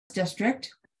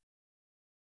district.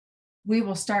 We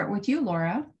will start with you,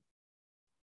 Laura.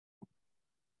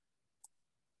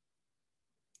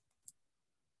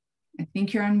 I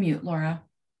think you're on mute, Laura.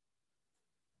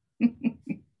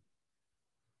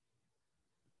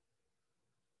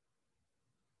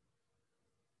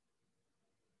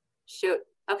 Shoot.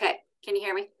 Okay. Can you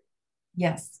hear me?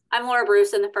 Yes. I'm Laura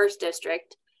Bruce in the 1st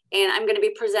District, and I'm going to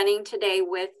be presenting today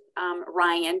with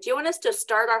Ryan. Do you want us to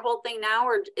start our whole thing now,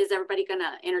 or is everybody going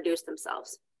to introduce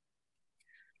themselves?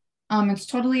 It's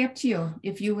totally up to you.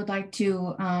 If you would like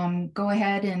to go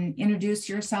ahead and introduce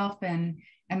yourself and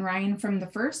Ryan from the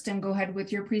 1st, and go ahead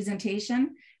with your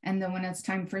presentation. And then when it's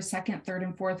time for 2nd, 3rd,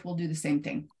 and 4th, we'll do the same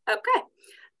thing. Okay.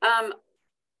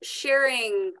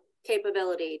 Sharing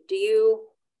capability. Do you?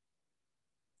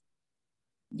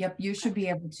 Yep, you should be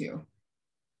able to.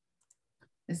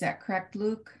 Is that correct,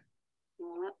 Luke?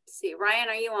 Let's see. Ryan,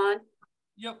 are you on?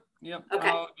 Yep. Okay.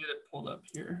 I'll get it pulled up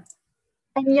here.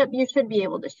 And yep, you should be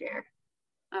able to share.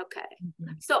 Okay.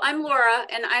 So I'm Laura,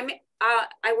 and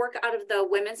I work out of the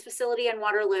women's facility in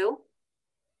Waterloo.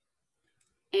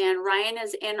 And Ryan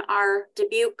is in our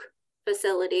Dubuque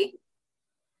facility.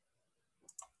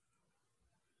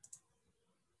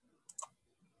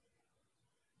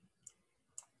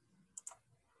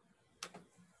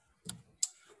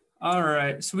 All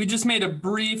right, so we just made a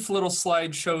brief little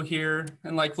slideshow here.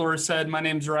 And like Laura said, my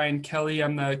name's Ryan Kelly.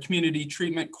 I'm the Community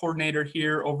Treatment Coordinator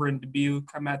here over in Dubuque.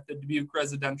 I'm at the Dubuque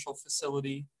Residential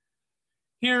Facility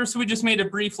here. So we just made a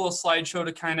brief little slideshow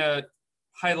to kind of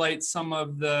highlight some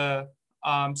of the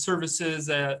services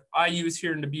that I use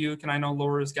here in Dubuque. And I know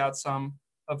Laura's got some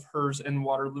of hers in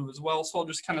Waterloo as well. So I'll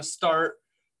just kind of start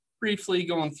briefly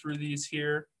going through these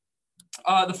here.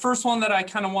 The first one that I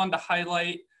kind of wanted to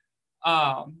highlight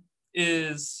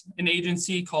is an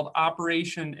agency called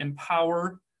Operation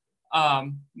Empower,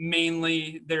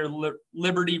 mainly their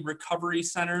Liberty Recovery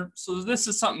Center. So this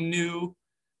is something new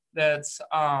that's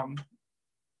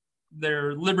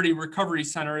their Liberty Recovery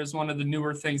Center is one of the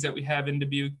newer things that we have in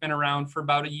Dubuque, been around for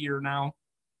about a year now.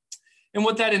 And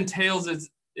what that entails is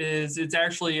it's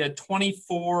actually a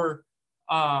 24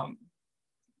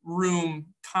 room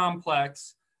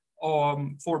complex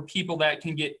for people that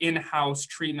can get in-house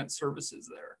treatment services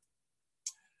there.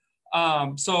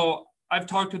 So I've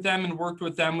talked with them and worked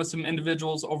with them with some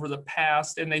individuals over the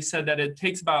past, and they said that it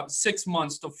takes about 6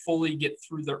 months to fully get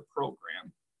through their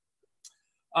program.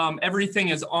 Everything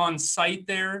is on site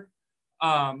there.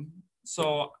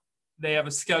 So they have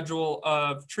a schedule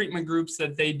of treatment groups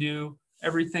that they do.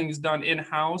 Everything's done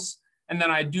in-house. And then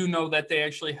I do know that they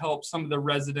actually help some of the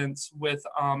residents with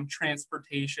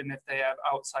transportation if they have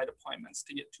outside appointments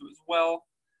to get to as well.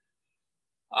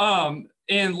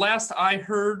 And last I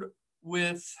heard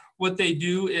with what they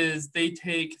do is they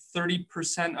take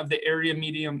 30% of the area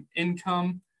median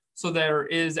income. So there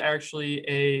is actually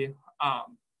a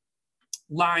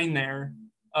line there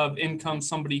of income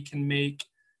somebody can make.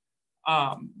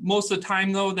 Most of the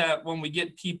time though, that when we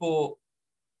get people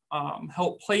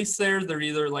help place there, they're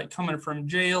either like coming from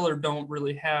jail or don't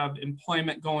really have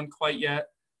employment going quite yet.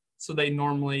 So they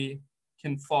normally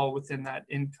can fall within that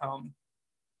income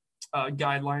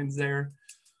guidelines there.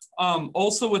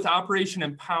 Also with Operation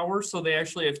Empower, so they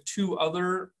actually have 2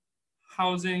 other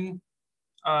housing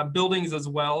buildings as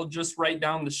well, just right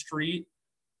down the street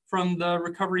from the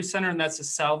recovery center, and that's the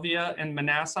Salvia and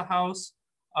Manasseh House.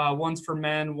 One's for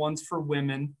men, one's for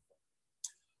women.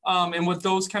 And what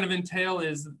those kind of entail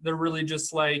is they're really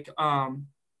just like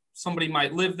somebody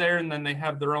might live there and then they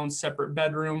have their own separate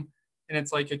bedroom, and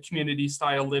it's like a community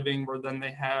style living where then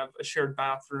they have a shared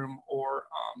bathroom or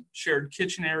shared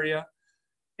kitchen area.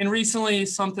 And recently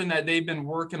something that they've been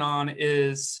working on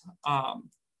is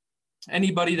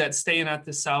anybody that's staying at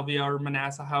the Salvia or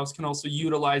Manasseh House can also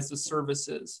utilize the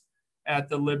services at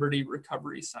the Liberty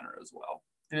Recovery Center as well.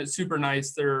 And it's super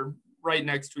nice. They're right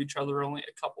next to each other, only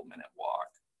a couple-minute walk.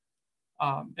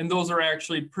 And those are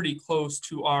actually pretty close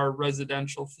to our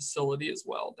residential facility as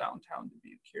well, downtown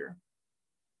Dubuque here.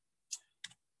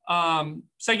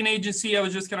 Second agency I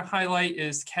was just going to highlight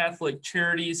is Catholic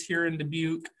Charities here in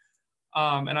Dubuque.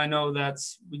 And I know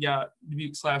we got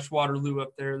Dubuque/Waterloo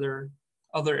up there. There are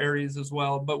other areas as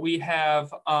well. But we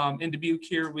have, in Dubuque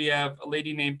here, we have a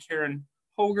lady named Karen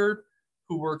Hoger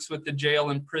who works with the jail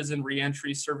and prison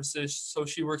reentry services. So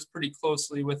she works pretty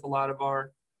closely with a lot of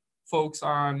our folks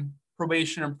on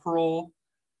probation and parole.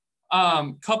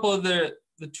 Couple of the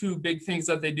 2 big things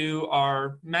that they do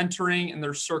are mentoring and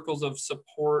their circles of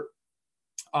support.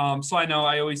 So I know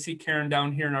I always see Karen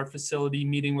down here in our facility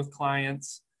meeting with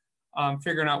clients,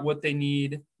 figuring out what they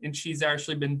need. And she's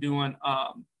actually been doing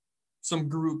some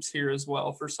groups here as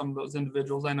well for some of those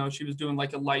individuals. I know she was doing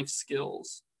like a life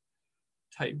skills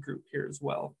type group here as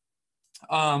well.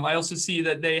 I also see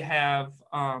that they have,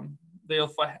 they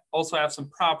also have some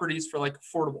properties for like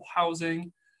affordable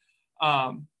housing.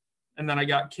 And then I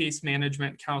got case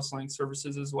management counseling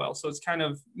services as well. So it's kind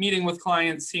of meeting with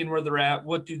clients, seeing where they're at,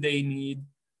 what do they need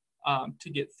to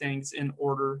get things in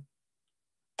order.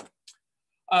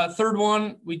 Third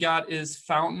one we got is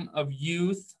Fountain of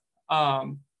Youth.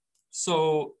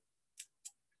 So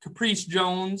Caprice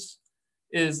Jones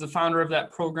is the founder of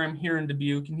that program here in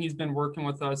Dubuque, and he's been working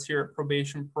with us here at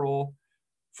Probation Parole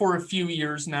for a few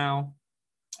years now.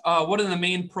 One of the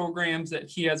main programs that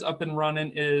he has up and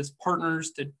running is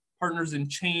Partners in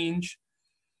Change.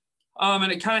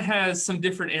 And it kind of has some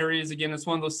different areas. Again, it's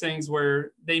one of those things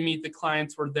where they meet the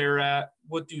clients where they're at.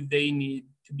 What do they need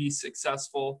to be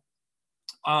successful?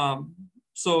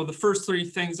 So the first three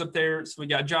things up there, so we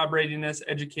got job readiness,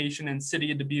 education, and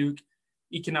City of Dubuque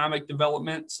economic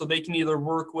development. So they can either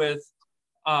work with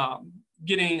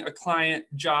getting a client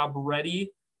job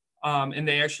ready, and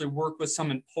they actually work with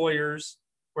some employers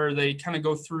where they kind of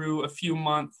go through a few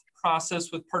month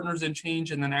process with Partners in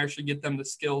Change and then actually get them the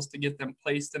skills to get them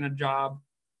placed in a job.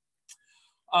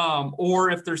 Or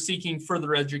if they're seeking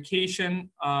further education,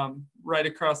 right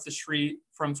across the street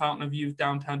from Fountain of Youth,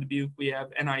 downtown Dubuque, we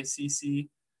have NICC,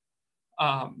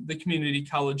 the community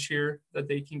college here that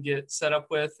they can get set up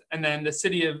with. And then the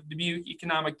City of Dubuque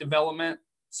Economic Development.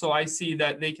 So I see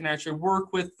that they can actually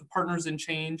work with the Partners in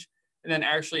Change and then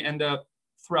actually end up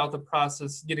throughout the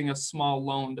process getting a small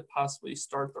loan to possibly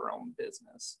start their own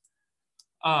business.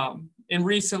 And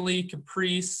recently,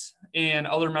 Caprice and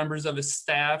other members of his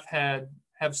staff have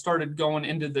started going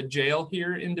into the jail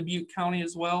here in Dubuque County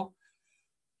as well,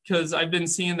 because I've been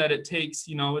seeing that it takes,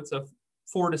 it's a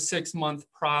 4 to 6 month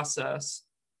process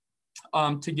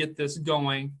to get this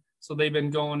going. So they've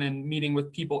been going and meeting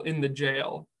with people in the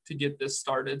jail to get this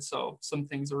started. So some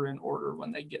things are in order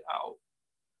when they get out.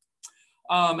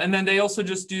 And then they also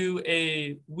just do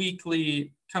a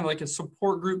weekly kind of like a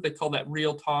support group. They call that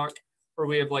Real Talk, where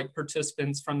we have like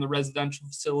participants from the residential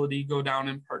facility go down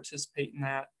and participate in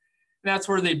that. And that's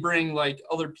where they bring like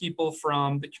other people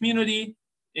from the community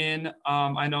in.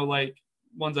 I know like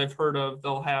ones I've heard of,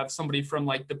 they'll have somebody from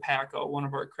like DePaco, one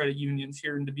of our credit unions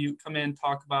here in Dubuque, come in,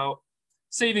 talk about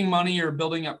saving money or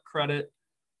building up credit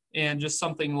and just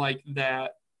something like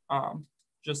that.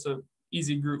 Just a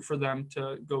easy group for them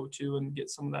to go to and get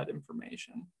some of that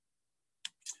information.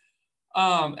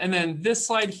 And then this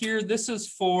slide here, this is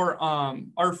for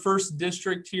our first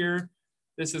district here.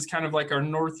 This is kind of like our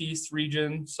Northeast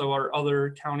region. So our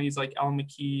other counties like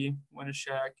Al-McKee,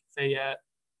 Winneshack, Fayette.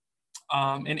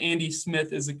 And Andy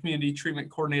Smith is the community treatment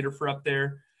coordinator for up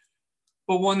there.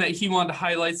 But one that he wanted to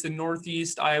highlight is the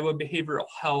Northeast Iowa Behavioral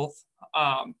Health.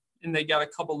 And they got a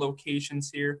couple locations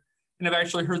here. And I've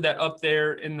actually heard that up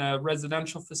there in the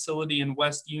residential facility in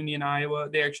West Union, Iowa,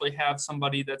 they actually have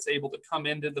somebody that's able to come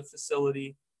into the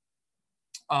facility,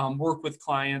 work with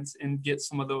clients, and get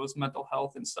some of those mental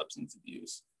health and substance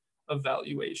abuse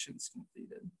evaluations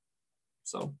completed.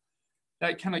 So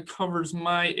that kind of covers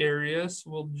my area.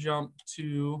 So we'll jump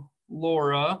to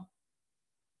Laura.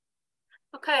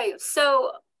 Okay,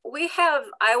 so we have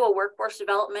Iowa Workforce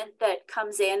Development that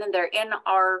comes in, and they're in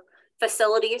our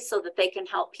facilities so that they can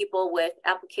help people with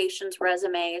applications,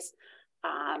 resumes,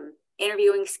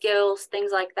 interviewing skills,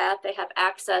 things like that. They have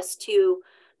access to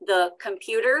the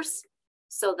computers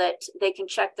so that they can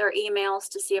check their emails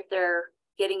to see if they're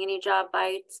getting any job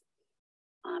bites.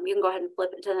 You can go ahead and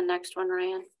flip it to the next one,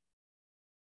 Ryan.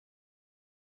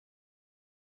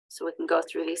 So we can go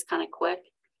through these kind of quick.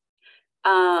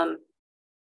 And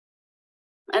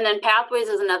then Pathways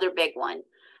is another big one.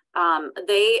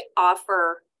 They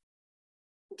offer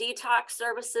detox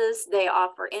services. They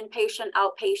offer inpatient,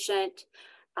 outpatient,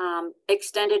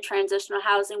 extended transitional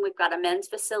housing. We've got a men's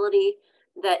facility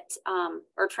that,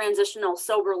 or transitional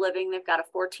sober living. They've got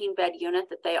a 14-bed unit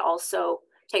that they also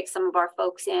take some of our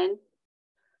folks in.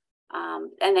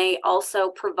 And they also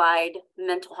provide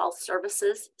mental health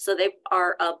services. So they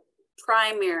are a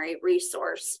primary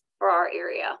resource for our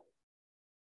area.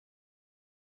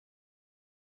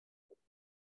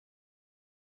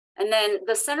 And then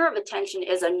the Center of Attention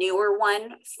is a newer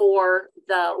one for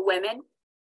the women.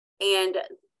 And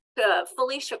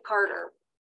Felicia Carter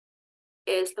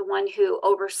is the one who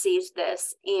oversees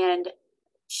this. And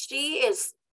she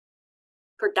is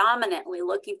predominantly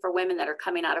looking for women that are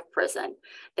coming out of prison.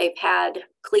 They've had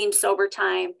clean, sober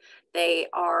time. They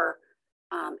are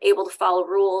able to follow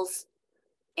rules.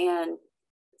 And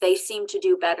they seem to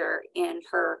do better in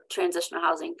her transitional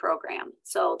housing program.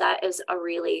 So that is a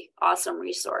really awesome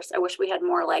resource. I wish we had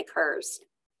more like hers.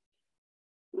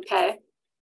 Okay.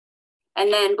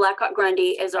 And then Blackhawk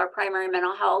Grundy is our primary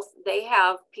mental health. They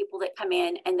have people that come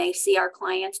in and they see our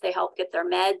clients. They help get their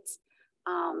meds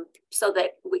so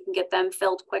that we can get them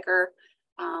filled quicker,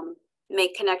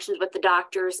 make connections with the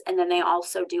doctors, and then they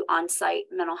also do on-site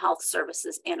mental health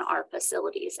services in our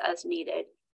facilities as needed.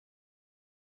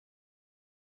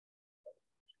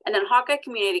 And then Hawkeye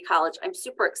Community College, I'm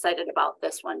super excited about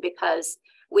this one because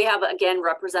we have, again,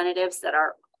 representatives that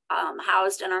are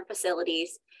housed in our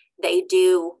facilities. They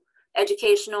do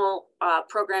educational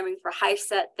programming for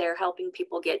HiSET. They're helping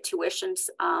people get tuitions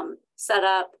set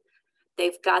up.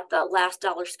 They've got the Last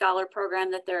Dollar Scholar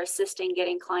program that they're assisting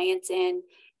getting clients in,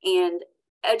 and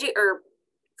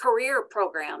career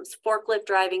programs, forklift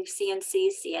driving, CNC,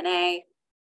 CNA,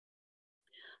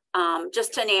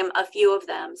 just to name a few of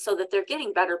them, so that they're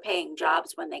getting better paying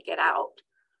jobs when they get out.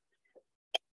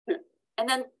 And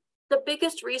then the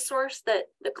biggest resource that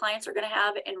the clients are going to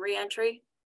have in reentry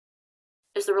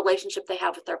is the relationship they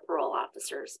have with their parole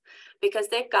officers, because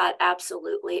they've got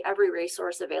absolutely every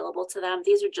resource available to them.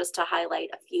 These are just to highlight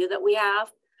a few that we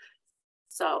have.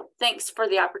 So thanks for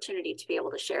the opportunity to be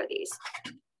able to share these.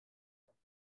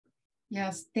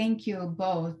 Yes, thank you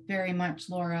both very much,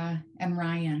 Laura and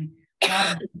Ryan. A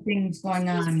lot of things going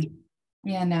on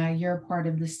in your part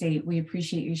of the state. We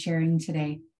appreciate you sharing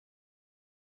today.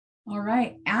 All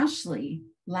right, Ashley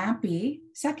Lappy,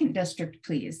 2nd District,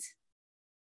 please.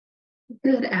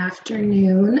 Good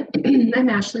afternoon. I'm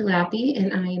Ashley Lappy,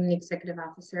 and I am the Executive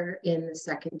Officer in the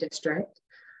 2nd District.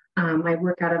 I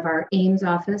work out of our Ames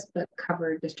office, but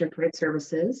cover district-wide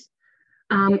services.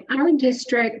 Our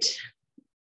district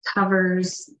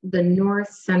covers the north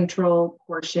central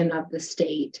portion of the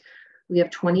state. We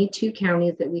have 22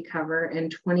 counties that we cover, and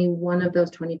 21 of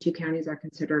those 22 counties are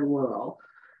considered rural.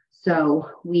 So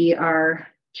we are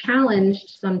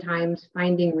challenged sometimes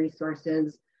finding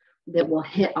resources that will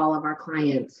hit all of our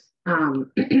clients.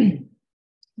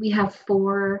 We have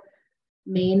 4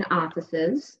 main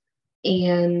offices,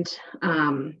 and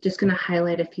just going to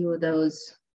highlight a few of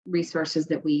those resources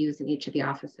that we use in each of the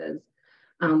offices.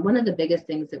 One of the biggest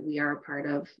things that we are a part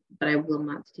of, but I will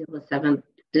not steal the 7th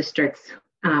District's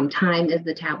time, is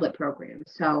the tablet program.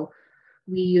 So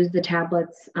we use the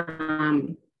tablets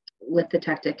with the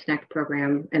Tech to Connect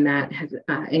program, and that has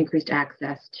increased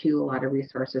access to a lot of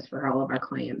resources for all of our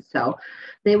clients. So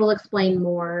they will explain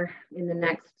more in the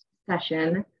next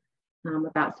session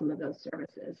about some of those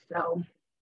services. So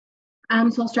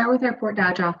I'll start with our Fort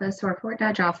Dodge office. So our Fort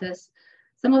Dodge office,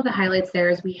 some of the highlights there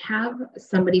is we have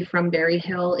somebody from Berry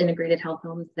Hill Integrated Health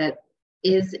Homes that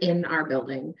is in our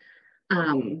building.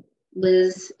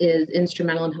 Liz is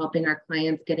instrumental in helping our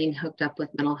clients getting hooked up with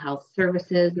mental health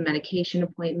services, medication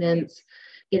appointments,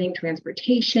 getting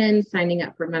transportation, signing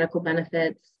up for medical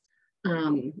benefits.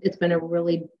 It's been a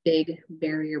really big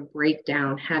barrier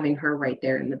breakdown having her right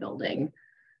there in the building.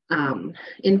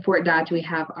 In Fort Dodge, we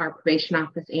have our probation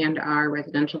office and our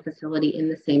residential facility in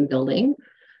the same building.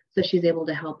 So she's able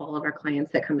to help all of our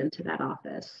clients that come into that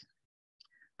office.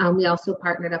 We also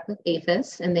partnered up with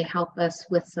APHIS, and they help us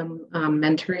with some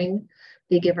mentoring.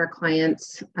 They give our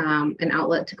clients an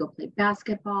outlet to go play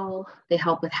basketball. They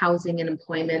help with housing and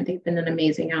employment. They've been an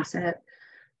amazing asset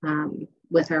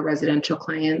with our residential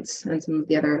clients and some of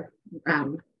the other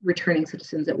returning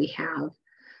citizens that we have.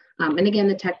 And again,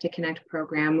 the Tech to Connect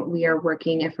program, we are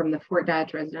working from the Fort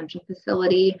Dodge residential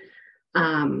facility,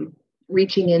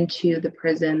 reaching into the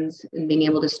prisons and being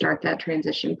able to start that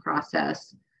transition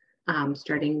process.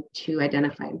 Starting to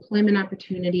identify employment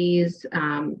opportunities,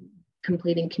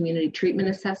 completing community treatment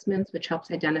assessments, which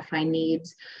helps identify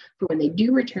needs for when they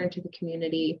do return to the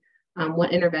community,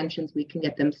 what interventions we can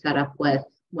get them set up with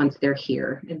once they're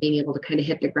here, and being able to kind of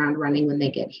hit the ground running when they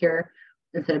get here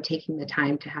instead of taking the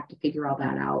time to have to figure all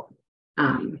that out.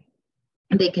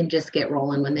 They can just get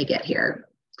rolling when they get here.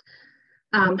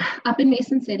 Up in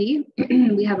Mason City,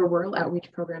 we have a rural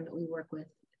outreach program that we work with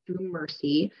through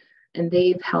Mercy, and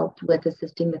they've helped with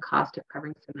assisting the cost of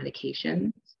covering some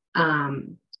medications.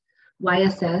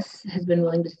 YSS has been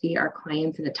willing to see our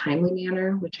clients in a timely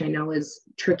manner, which I know is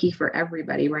tricky for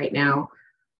everybody right now,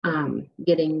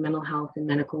 getting mental health and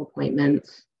medical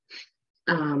appointments.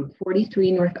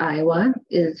 43 North Iowa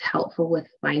is helpful with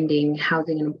finding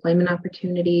housing and employment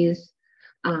opportunities.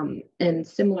 And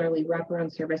similarly,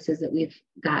 wraparound services that we've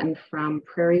gotten from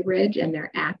Prairie Ridge and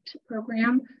their ACT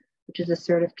program, which is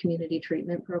assertive community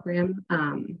treatment program.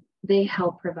 They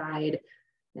help provide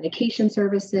medication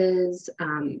services,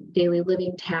 daily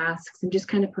living tasks, and just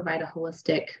kind of provide a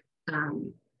holistic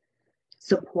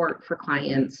support for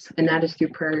clients, and that is through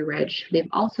Prairie Ridge. They've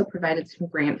also provided some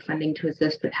grant funding to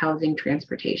assist with housing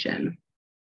transportation.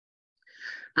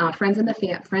 Friends of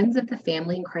the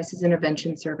Family and Crisis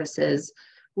Intervention Services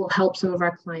will help some of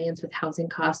our clients with housing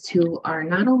costs who are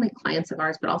not only clients of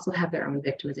ours, but also have their own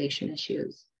victimization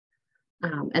issues.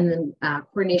 And then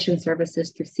coordination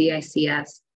services through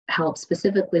CICS help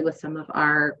specifically with some of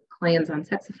our clients on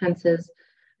sex offenses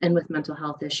and with mental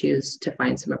health issues to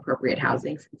find some appropriate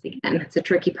housing, since again, it's a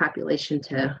tricky population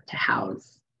to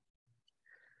house.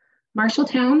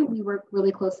 Marshalltown, we work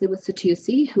really closely with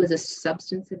Satusi, who is a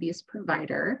substance abuse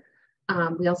provider.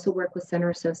 We also work with Center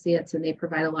Associates, and they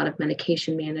provide a lot of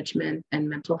medication management and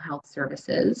mental health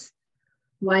services.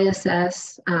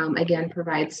 YSS, again,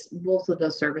 provides both of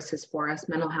those services for us,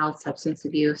 mental health, substance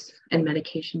abuse, and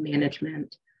medication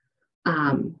management.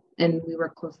 And we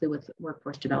work closely with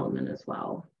workforce development as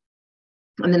well.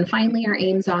 And then finally, our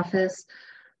Ames office.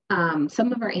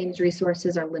 Some of our Ames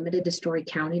resources are limited to Story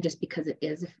County just because it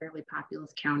is a fairly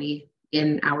populous county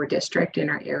in our district, in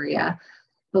our area.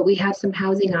 But we have some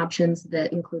housing options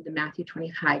that include the Matthew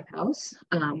 25 House.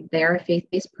 They are a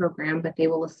faith-based program, but they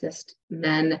will assist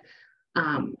men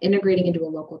integrating into a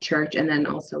local church and then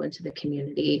also into the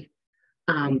community.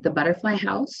 The Butterfly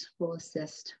House will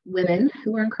assist women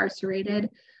who are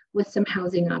incarcerated with some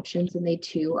housing options, and they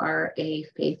too are a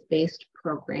faith-based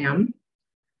program.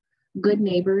 Good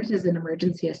Neighbors is an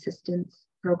emergency assistance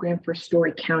program for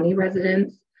Story County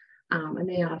residents, and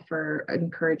they offer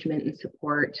encouragement and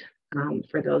support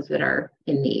for those that are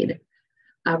in need.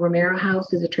 Romero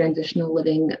House is a transitional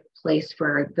living place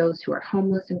for those who are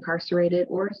homeless, incarcerated,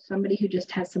 or somebody who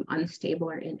just has some unstable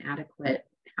or inadequate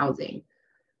housing.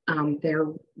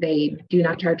 They do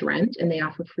not charge rent, and they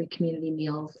offer free community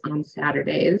meals on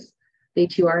Saturdays. They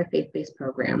too are a faith-based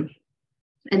program.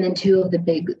 And then two of the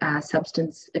big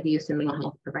substance abuse and mental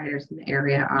health providers in the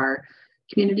area are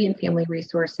Community and Family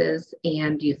Resources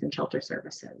and Youth and Shelter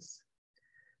Services.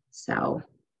 So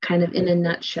kind of in a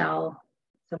nutshell,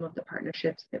 some of the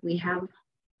partnerships that we have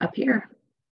up here.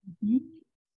 Mm-hmm.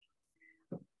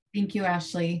 Thank you,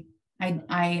 Ashley.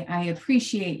 I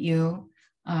appreciate you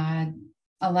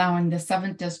allowing the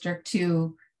 7th District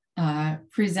to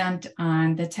present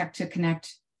on the Tech to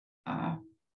Connect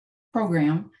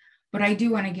program. But I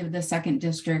do want to give the 2nd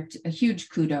District a huge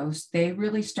kudos. They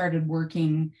really started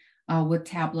working with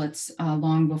tablets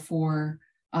long before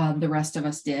the rest of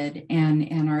us did,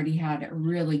 and already had a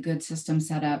really good system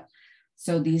set up.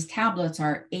 So these tablets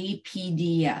are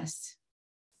APDS.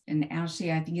 And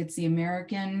Ashley, I think it's the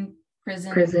American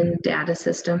Prison Data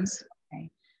Systems. Okay.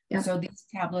 Yeah. So these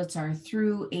tablets are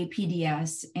through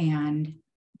APDS, and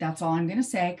that's all I'm going to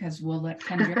say because we'll let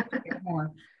Kendra get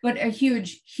more. But a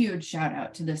huge, huge shout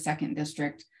out to the 2nd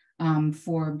District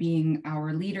for being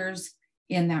our leaders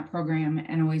in that program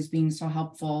and always being so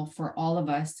helpful for all of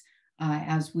us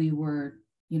as we were,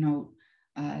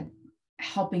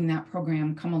 helping that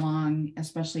program come along,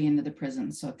 especially into the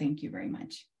prison. So thank you very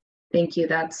much. Thank you.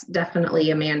 That's definitely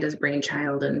Amanda's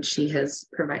brainchild, and she has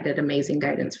provided amazing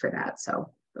guidance for that.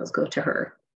 So those go to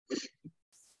her.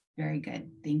 Very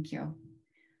good. Thank you.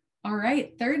 All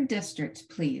right, 3rd District,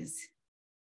 please.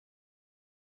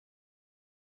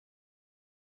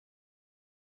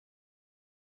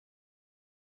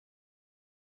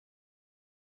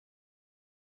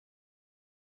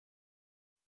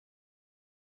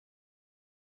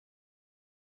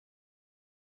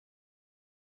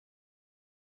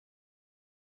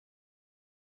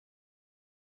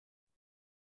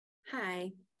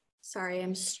 Hi, sorry,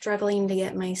 I'm struggling to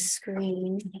get my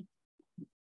screen. Can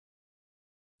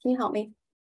you help me?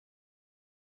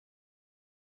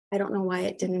 I don't know why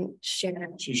it didn't share.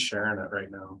 She's sharing it right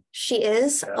now. She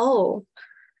is? Yeah. Oh,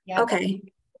 Yeah. okay.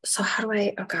 So how do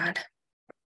I, oh God.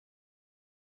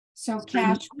 So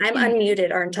Cash, I'm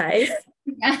unmuted, aren't I?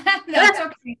 that's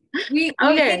okay. We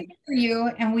Okay. can hear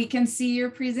you and we can see your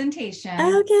presentation.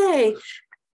 Okay,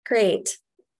 great.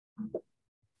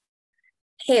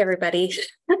 Hey, everybody.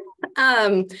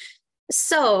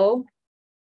 So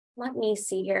let me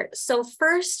see here. So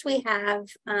first we have,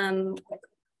 I'm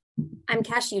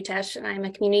Cash Utesh, and I'm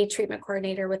a community treatment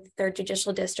coordinator with the 3rd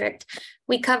Judicial District.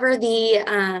 We cover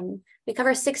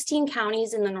 16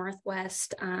 counties in the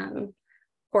Northwest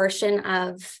portion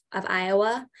of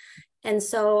Iowa. And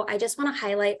so I just want to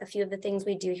highlight a few of the things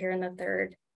we do here in the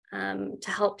 3rd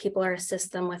to help people or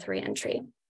assist them with reentry.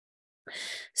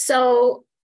 So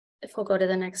if we'll go to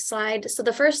the next slide. So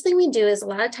the first thing we do is a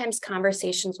lot of times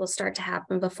conversations will start to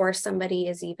happen before somebody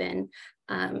is even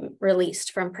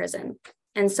released from prison.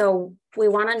 And so we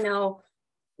want to know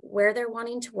where they're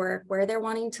wanting to work, where they're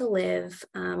wanting to live,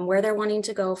 where they're wanting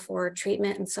to go for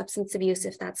treatment and substance abuse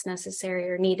if that's necessary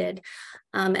or needed.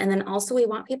 And then also we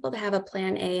want people to have a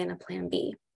plan A and a plan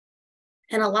B.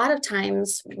 And a lot of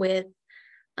times with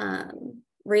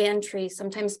reentry,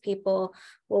 sometimes people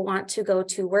will want to go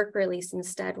to work release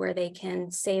instead, where they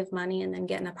can save money and then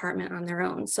get an apartment on their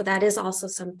own. So that is also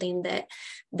something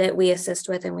that we assist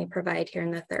with and we provide here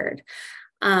in the third.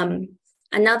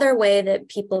 Another way that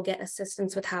people get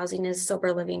assistance with housing is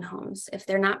sober living homes. If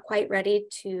they're not quite ready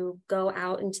to go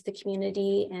out into the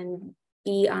community and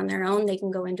be on their own, they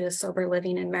can go into a sober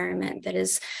living environment that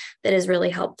is really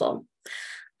helpful.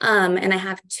 And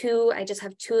I just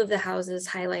have two of the houses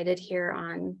highlighted here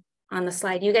on the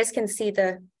slide. You guys can see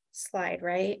the slide,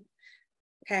 right?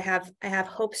 Okay, I have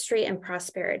Hope Street and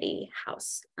Prosperity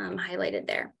House highlighted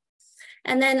there.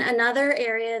 And then another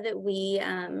area that we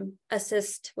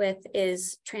assist with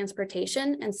is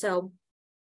transportation. And so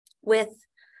with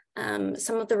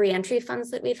some of the reentry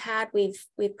funds that we've had,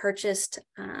 we've purchased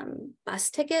bus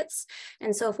tickets.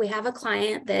 And so if we have a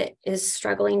client that is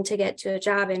struggling to get to a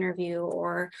job interview,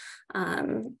 or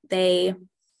they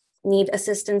need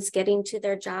assistance getting to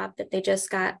their job that they just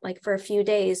got like for a few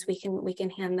days, we can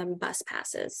hand them bus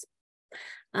passes.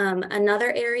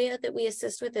 Another area that we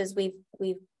assist with is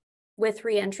with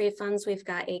reentry funds, we've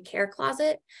got a care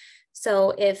closet.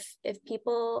 So if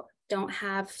people don't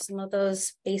have some of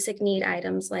those basic need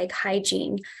items like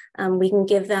hygiene, we can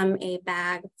give them a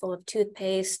bag full of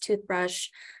toothpaste, toothbrush,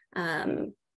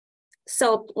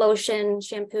 soap, lotion,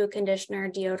 shampoo, conditioner,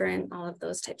 deodorant, all of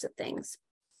those types of things.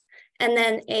 And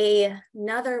then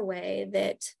another way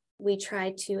that we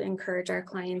try to encourage our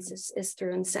clients is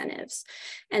through incentives.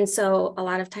 And so a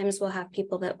lot of times we'll have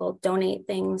people that will donate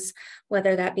things,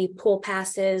 whether that be pool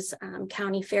passes,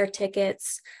 county fair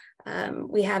tickets.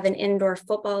 We have an indoor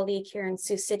football league here in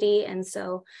Sioux City. And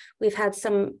so we've had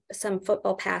some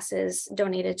football passes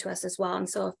donated to us as well. And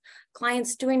so if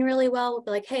clients doing really well, we'll be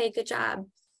like, hey, good job.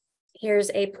 Here's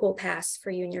a pool pass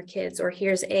for you and your kids, or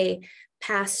here's a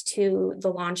pass to the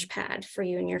launch pad for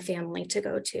you and your family to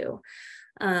go to.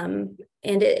 And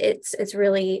it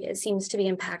seems to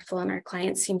be impactful, and our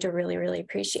clients seem to really, really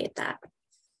appreciate that.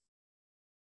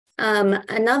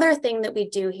 Another thing that we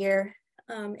do here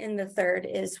in the third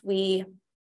is we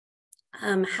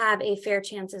have a Fair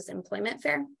Chances Employment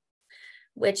Fair,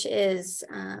 which is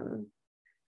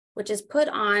put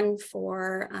on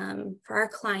for our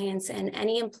clients, and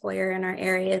any employer in our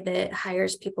area that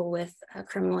hires people with a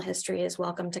criminal history is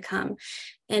welcome to come.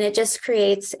 And it just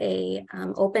creates a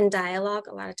open dialogue.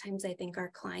 A lot of times I think our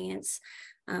clients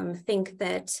think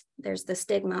that there's the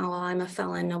stigma, well, I'm a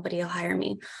felon, nobody will hire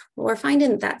me. Well, we're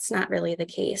finding that's not really the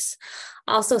case.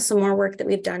 Also, some more work that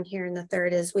we've done here in the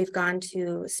third is we've gone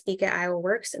to speak at Iowa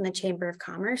Works and the Chamber of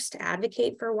Commerce to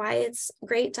advocate for why it's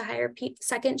great to hire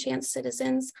second chance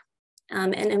citizens,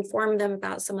 and inform them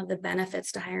about some of the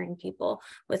benefits to hiring people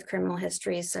with criminal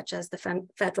histories, such as the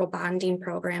federal bonding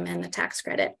program and the tax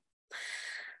credit.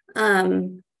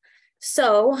 And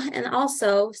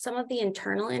also some of the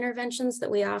internal interventions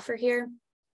that we offer here.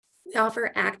 We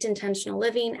offer ACT Intentional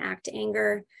Living, ACT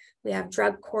Anger. We have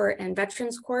drug court and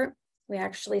veterans court. We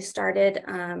actually started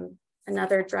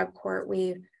another drug court.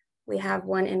 We have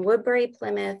one in Woodbury,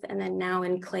 Plymouth, and then now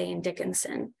in Clay and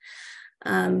Dickinson.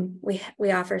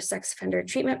 We offer sex offender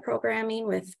treatment programming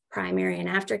with primary and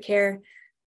aftercare.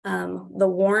 The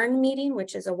WARN meeting,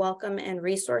 which is a welcome and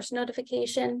resource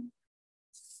notification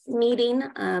meeting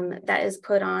that is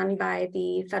put on by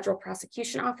the Federal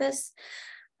Prosecution Office.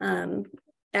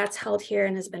 That's held here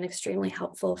and has been extremely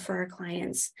helpful for our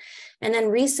clients. And then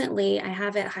recently, I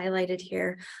have it highlighted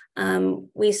here,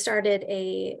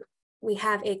 we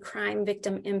have a crime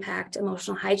victim impact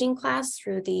emotional hygiene class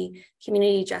through the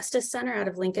Community Justice Center out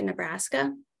of Lincoln,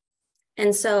 Nebraska.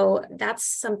 And so that's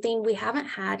something, we haven't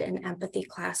had an empathy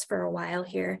class for a while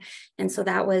here. And so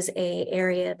that was an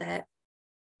area that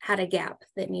had a gap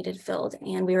that needed filled.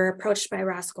 And we were approached by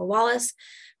Roscoe Wallace,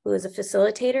 who is a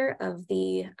facilitator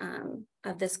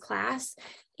of this class.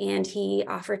 And he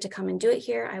offered to come and do it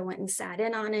here. I went and sat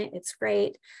in on it. It's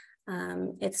great.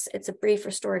 It's a brief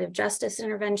restorative justice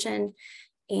intervention.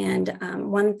 And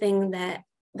one thing that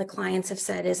the clients have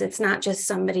said is it's not just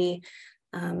somebody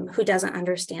who doesn't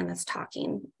understand that's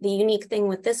talking. The unique thing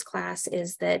with this class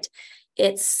is that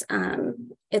it's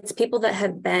people that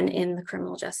have been in the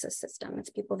criminal justice system. It's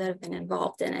people that have been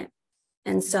involved in it.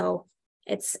 And so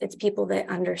it's people that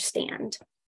understand.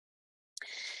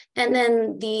 And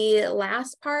then the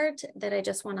last part that I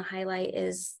just want to highlight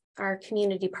is our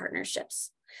community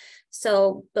partnerships.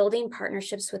 So building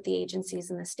partnerships with the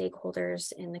agencies and the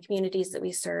stakeholders in the communities that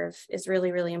we serve is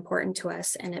really, really important to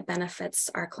us, and it benefits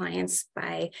our clients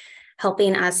by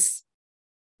helping us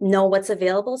know what's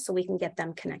available so we can get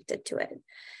them connected to it.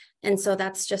 And so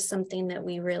that's just something that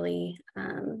we really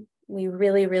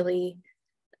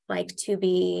like to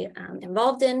be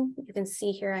involved in. You can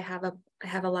see here, I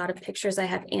have a lot of pictures. I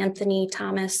have Anthony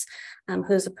Thomas,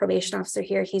 who's a probation officer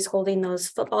here. He's holding those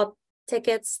football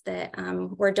tickets that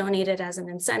were donated as an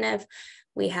incentive.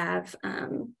 We have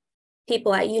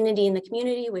people at Unity in the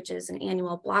Community, which is an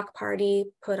annual block party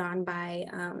put on by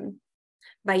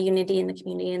Unity in the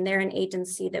Community, and they're an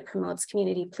agency that promotes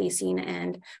community policing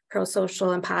and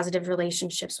pro-social and positive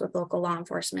relationships with local law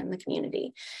enforcement in the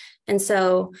community. And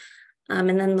so, and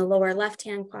then the lower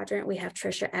left-hand quadrant, we have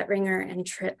Trisha Ettringer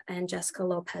and Jessica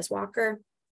Lopez Walker.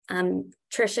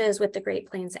 Trisha is with the Great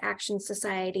Plains Action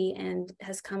Society and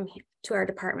has come to our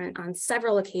department on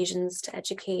several occasions to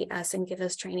educate us and give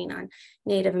us training on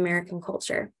Native American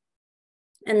culture.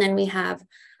 And then we have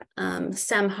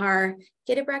Semhar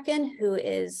Gittebrecken, who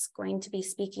is going to be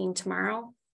speaking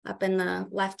tomorrow up in the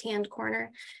left-hand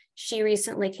corner. She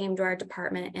recently came to our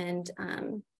department and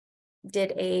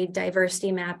did a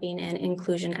diversity mapping and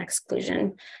inclusion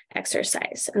exclusion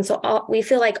exercise. And so we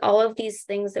feel like all of these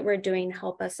things that we're doing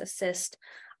help us assist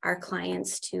our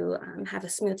clients to have a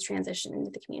smooth transition into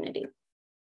the community.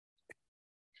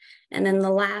 And then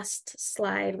the last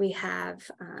slide, we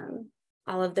have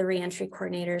all of the reentry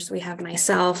coordinators. We have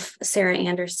myself, Sarah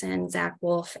Anderson, Zach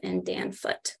Wolf, and Dan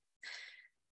Foote.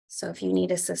 So if you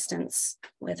need assistance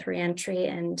with reentry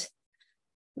and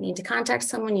need to contact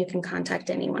someone, you can contact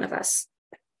any one of us.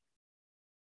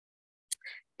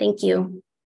 Thank you.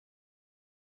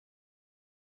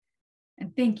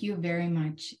 And thank you very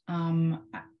much.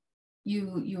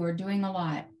 You are doing a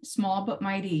lot, small but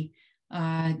mighty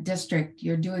district.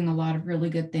 You're doing a lot of really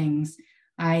good things.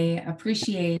 I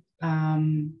appreciate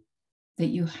that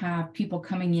you have people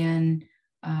coming in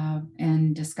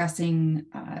and discussing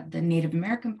the Native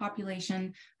American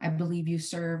population. I believe you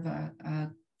serve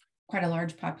quite a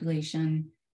large population.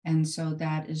 And so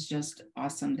that is just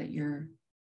awesome that you're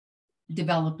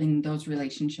developing those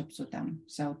relationships with them.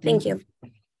 So thank you.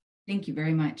 Thank you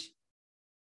very much.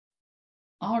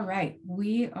 All right,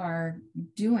 we are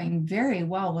doing very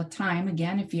well with time.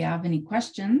 Again, if you have any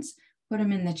questions, put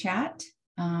them in the chat.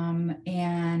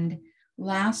 And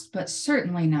last but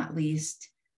certainly not least,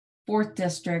 4th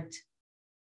District,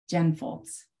 Jen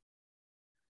Foltz.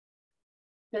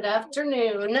 Good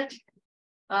afternoon.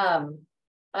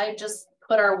 I just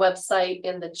put our website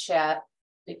in the chat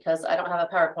because I don't have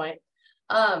a PowerPoint.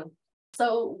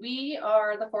 So we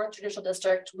are the 4th Judicial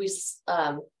District. We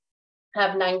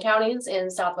have 9 counties in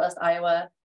Southwest Iowa: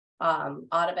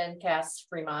 Audubon, Cass,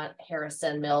 Fremont,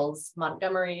 Harrison, Mills,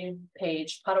 Montgomery,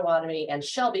 Page, Potawatomi, and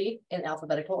Shelby in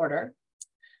alphabetical order.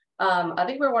 I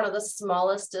think we're one of the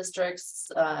smallest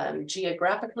districts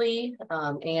geographically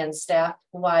and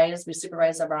staff-wise. We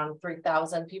supervise around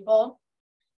 3,000 people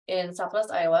in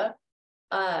Southwest Iowa.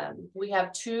 We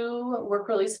have 2 work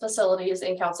release facilities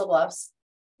in Council Bluffs.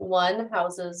 One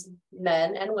houses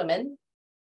men and women,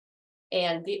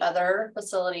 and the other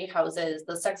facility houses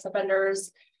the sex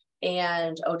offenders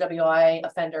and OWI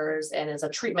offenders and is a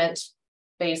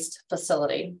treatment-based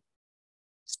facility.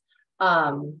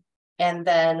 And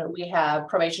then we have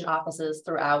probation offices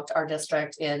throughout our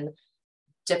district in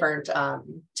different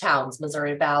towns: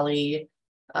 Missouri Valley,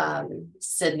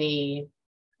 Sydney,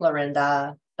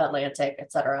 Clarinda, Atlantic,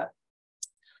 etc.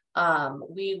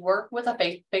 We work with a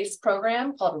faith-based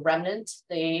program called Remnant.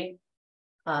 They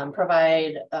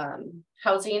provide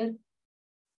housing,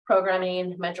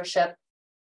 programming, mentorship,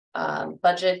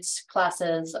 budget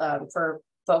classes for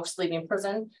folks leaving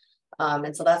prison.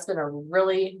 And so that's been a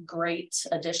really great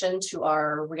addition to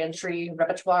our reentry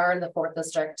repertoire in the 4th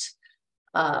District.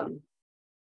 And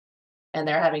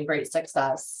they're having great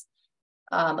success.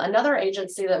 Another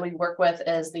agency that we work with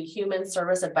is the Human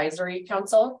Service Advisory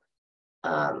Council.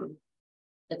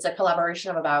 It's a collaboration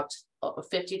of about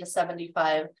 50 to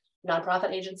 75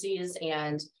 nonprofit agencies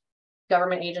and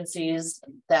government agencies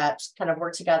that kind of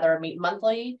work together, meet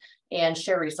monthly, and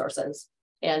share resources.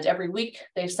 And every week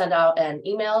they send out an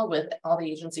email with all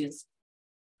the agencies'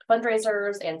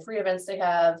 fundraisers and free events they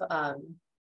have.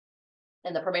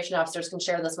 And the probation officers can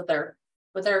share this with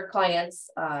their clients: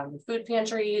 food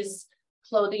pantries,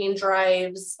 clothing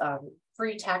drives,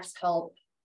 free tax help,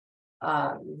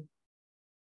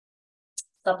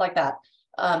 stuff like that.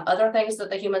 Other things that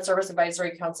the Human Service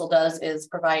Advisory Council does is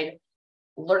provide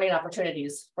learning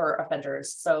opportunities for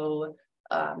offenders. So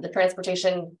the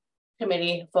Transportation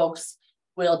Committee folks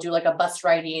we'll do like a bus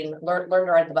riding, learn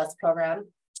to ride the bus program,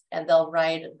 and they'll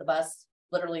ride the bus,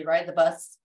 literally ride the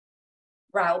bus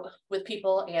route with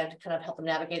people and kind of help them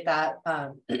navigate that.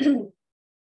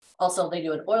 Also, they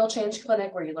do an oil change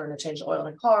clinic where you learn to change the oil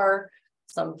in a car.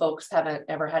 Some folks haven't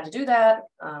ever had to do that.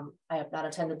 I have not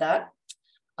attended that.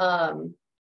 And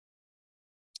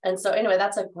so anyway,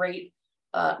 that's a great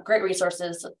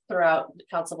resources throughout the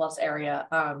Council Bluffs area.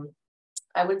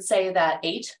 I would say that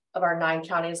 8 of our 9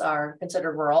 counties are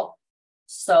considered rural.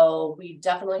 So we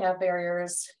definitely have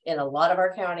barriers in a lot of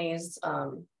our counties.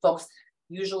 Folks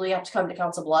usually have to come to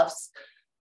Council Bluffs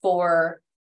for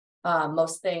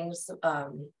most things.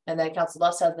 And then Council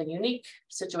Bluffs has the unique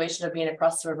situation of being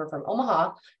across the river from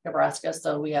Omaha, Nebraska.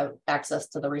 So we have access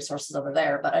to the resources over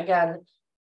there. But again,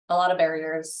 a lot of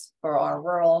barriers for our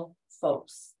rural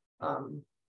folks.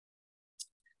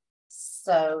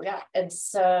 So yeah, and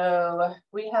so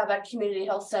we have a community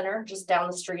health center just down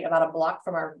the street, about a block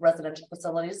from our residential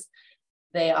facilities.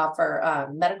 They offer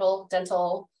medical,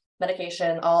 dental,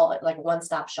 medication, all like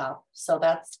one-stop shop. So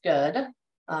that's good.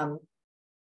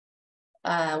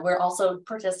 We're also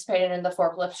participating in the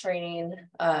forklift training.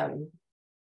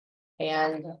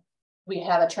 And we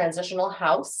have a transitional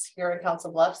house here in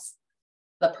Council Bluffs.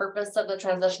 The purpose of the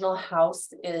transitional house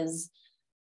is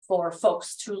for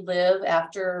folks to live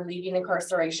after leaving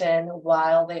incarceration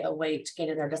while they await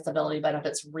getting their disability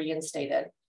benefits reinstated.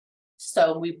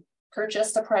 So we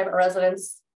purchased a private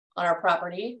residence on our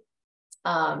property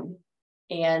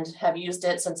and have used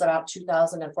it since about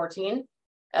 2014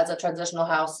 as a transitional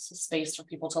house space for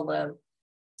people to live,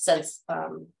 since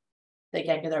they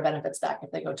can't get their benefits back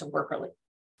if they go to work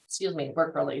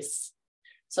release.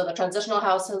 So the transitional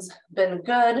house has been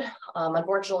good.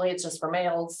 Unfortunately, it's just for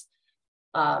males.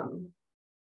 And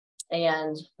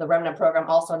the remnant program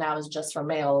also now is just for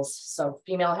males. So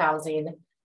female housing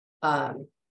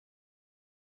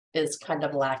is kind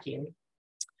of lacking.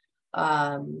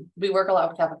 We work a lot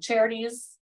with Catholic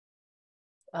Charities.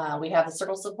 We have the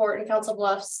Circle Support in Council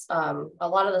Bluffs. A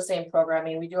lot of the same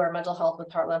programming. We do our mental health with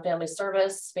Heartland Family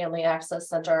Service, Family Access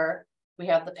Center. We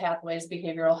have the Pathways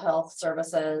Behavioral Health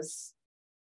Services.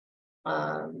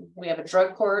 We have a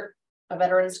drug court, a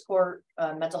veterans court,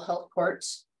 a mental health court.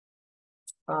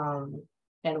 And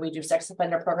we do sex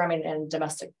offender programming and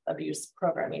domestic abuse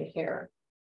programming here.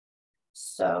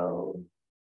 So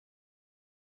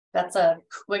that's a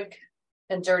quick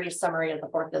and dirty summary of the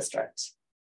 4th District.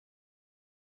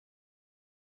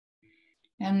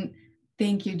 And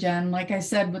thank you, Jen. Like I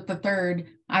said, with the 3rd,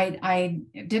 I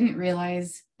didn't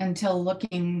realize until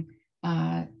looking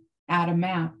at a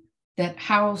map that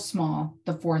how small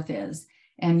the 4th is.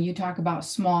 And you talk about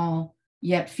small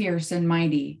yet fierce and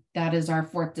mighty. That is our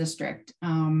 4th District.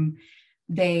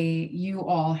 You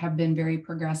all have been very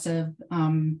progressive.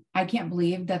 I can't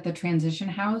believe that the transition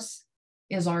house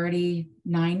is already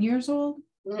 9 years old.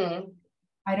 Mm-hmm.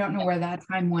 I don't know where that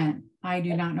time went. I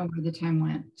do not know where the time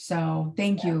went. So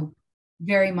thank you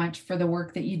very much for the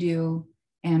work that you do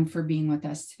and for being with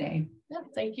us today. Yeah,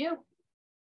 thank you.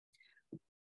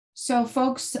 So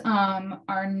folks,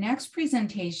 our next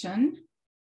presentation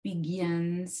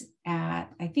begins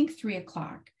at, I think, 3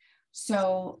 o'clock.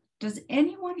 So does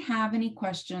anyone have any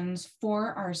questions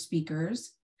for our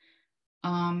speakers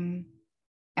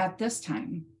at this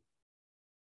time?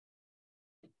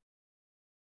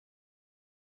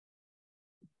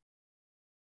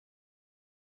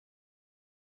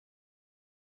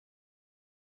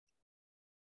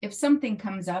 If something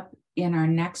comes up in our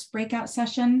next breakout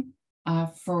session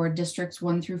for districts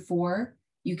 1 through 4,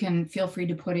 you can feel free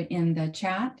to put it in the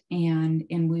chat and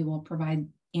we will provide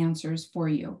answers for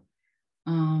you.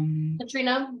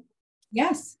 Katrina?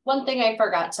 Yes. One thing I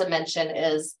forgot to mention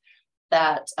is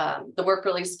that the work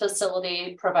release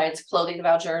facility provides clothing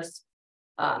vouchers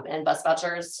and bus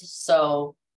vouchers.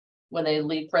 So when they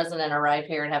leave prison and arrive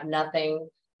here and have nothing,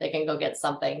 they can go get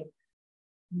something.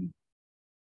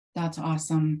 That's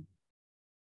awesome.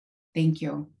 Thank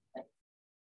you.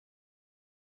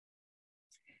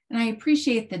 And I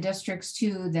appreciate the districts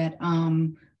too that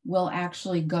will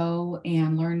actually go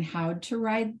and learn how to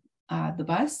ride the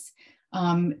bus.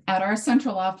 At our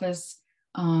central office,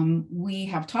 we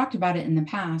have talked about it in the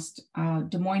past.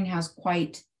 Des Moines has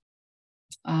quite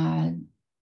a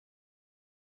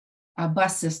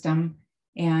bus system,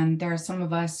 and there are some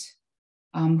of us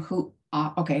who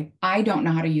okay, I don't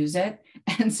know how to use it.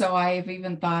 And so I've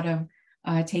even thought of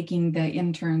taking the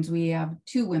interns. We have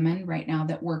 2 women right now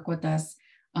that work with us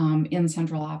in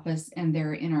central office, and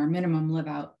they're in our minimum live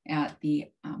out at the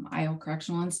Iowa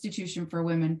Correctional Institution for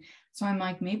Women. So I'm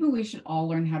like, maybe we should all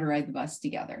learn how to ride the bus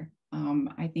together.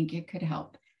 I think it could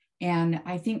help. And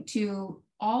I think too,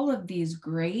 all of these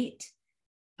great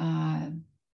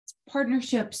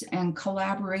partnerships and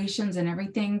collaborations and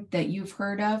everything that you've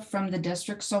heard of from the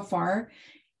district so far,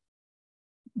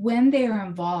 when they are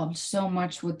involved so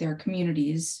much with their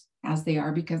communities, as they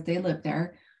are because they live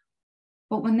there,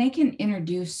 but when they can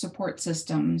introduce support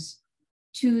systems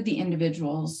to the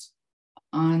individuals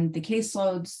on the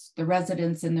caseloads, the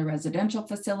residents in the residential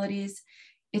facilities,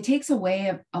 it takes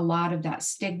away a lot of that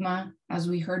stigma, as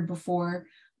we heard before.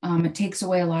 It takes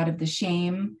away a lot of the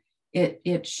shame.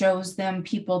 It shows them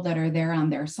people that are there on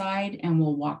their side and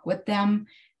will walk with them.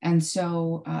 And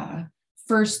so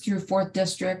 1st through 4th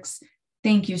districts,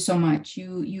 thank you so much.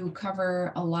 You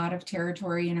cover a lot of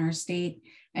territory in our state,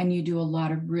 and you do a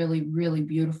lot of really, really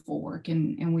beautiful work,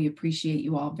 and we appreciate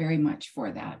you all very much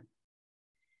for that.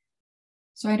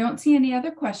 So I don't see any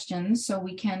other questions, so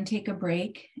we can take a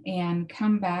break and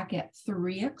come back at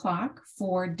 3 o'clock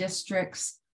for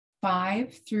districts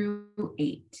 5 through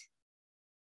 8.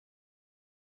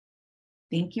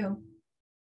 Thank you.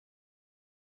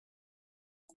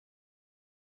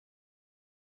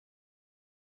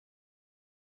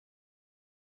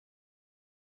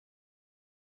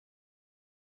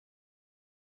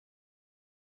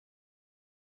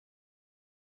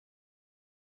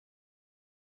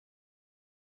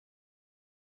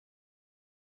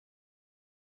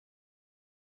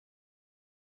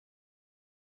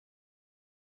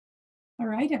 All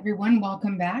right, everyone,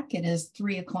 welcome back. It is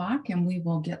 3 o'clock and we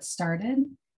will get started.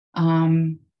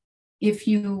 If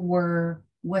you were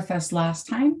with us last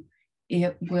time,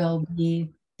 it will be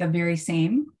the very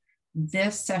same.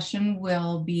 This session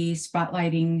will be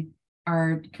spotlighting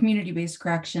our community-based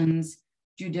corrections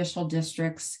judicial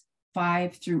districts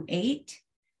 5 through 8.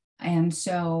 And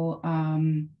so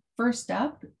first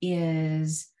up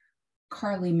is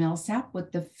Carly Millsap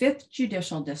with the 5th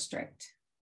Judicial District.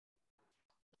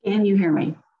 Can you hear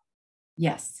me?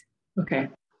 Yes. Okay,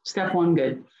 step 1,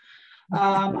 good.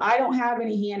 I don't have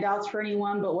any handouts for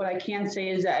anyone, but what I can say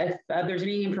is that if there's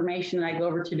any information that I go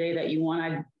over today that you want,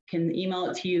 I can email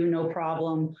it to you, no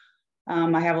problem.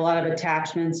 I have a lot of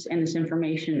attachments and this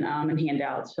information and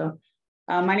handouts. So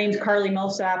my name is Carly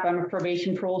Millsap. I'm a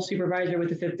probation parole supervisor with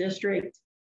the 5th District.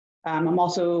 I'm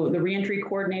also the reentry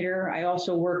coordinator. I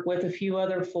also work with a few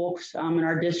other folks in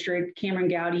our district. Cameron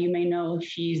Gowdy, you may know,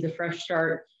 she's the Fresh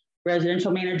Start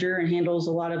residential manager and handles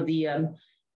a lot of the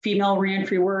female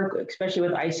reentry work, especially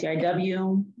with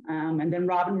ICIW. And then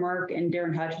Robin Merck and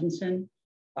Darren Hutchinson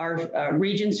are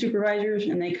region supervisors,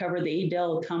 and they cover the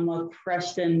Adel, Ottumwa,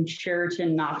 Preston,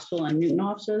 Sheraton, Knoxville, and Newton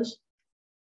offices.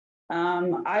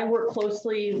 I work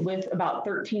closely with about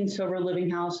 13 sober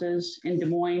living houses in Des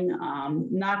Moines,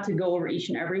 not to go over each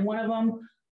and every one of them,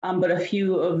 but a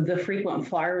few of the frequent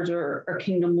flyers are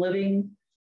Kingdom Living,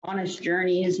 Honest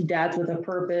Journeys, Dads with a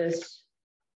Purpose,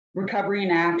 Recovery in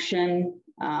Action,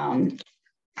 Harbor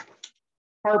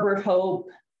of Hope,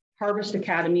 Harvest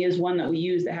Academy is one that we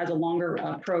use that has a longer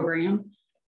program.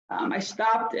 I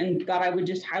stopped and thought I would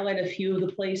just highlight a few of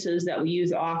the places that we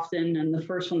use often. And the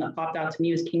first one that popped out to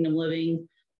me was Kingdom Living.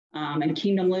 And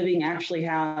Kingdom Living actually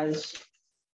has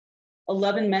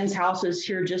 11 men's houses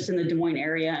here just in the Des Moines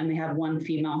area, and they have 1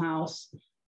 female house.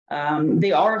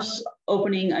 They are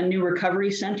opening a new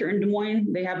recovery center in Des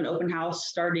Moines. They have an open house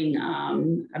starting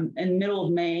in the middle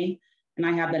of May. And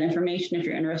I have that information if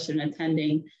you're interested in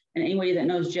attending. And anybody that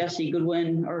knows Jesse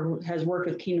Goodwin or has worked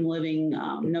with Kingdom Living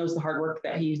knows the hard work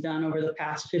that he's done over the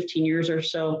past 15 years or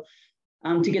so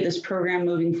to get this program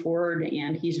moving forward.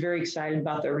 And he's very excited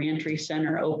about the reentry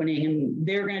center opening. And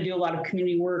they're going to do a lot of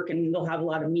community work, and they'll have a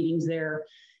lot of meetings there.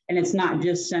 And it's not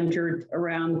just centered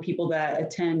around the people that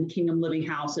attend Kingdom Living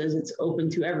houses. It's open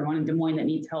to everyone in Des Moines that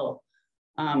needs help.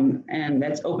 And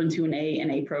that's open to an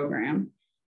A program.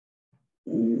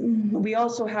 We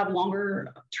also have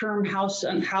longer term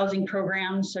housing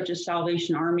programs such as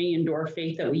Salvation Army and Door of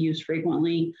Faith that we use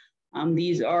frequently.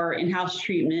 These are in-house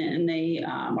treatment, and they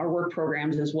are work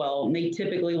programs as well. And they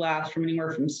typically last from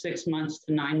anywhere from 6 months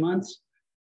to 9 months.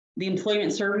 The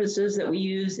employment services that we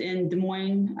use in Des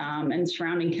Moines and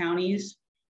surrounding counties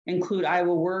include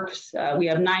Iowa Works. We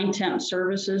have 9 temp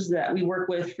services that we work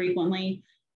with frequently.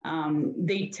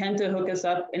 They tend to hook us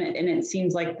up, and it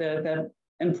seems like the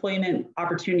employment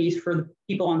opportunities for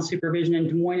people on supervision in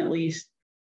Des Moines, at least,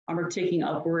 are ticking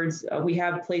upwards. We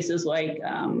have places like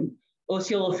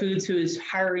Osceola Foods, who is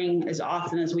hiring as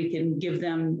often as we can give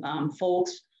them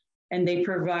folks, and they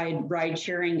provide ride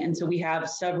sharing. And so we have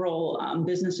several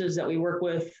businesses that we work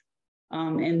with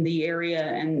in the area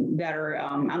and that are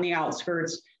on the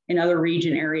outskirts in other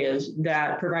region areas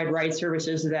that provide ride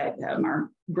services that are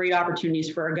great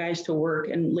opportunities for our guys to work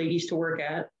and ladies to work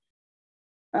at.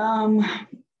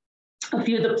 a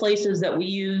few of the places that we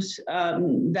use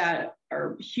that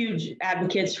are huge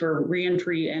advocates for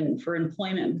reentry and for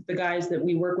employment. The guys that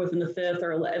we work with in the 5th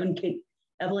are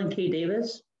Evelyn K.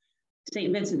 Davis,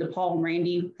 St. Vincent de Paul, and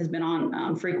Randy has been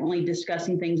on frequently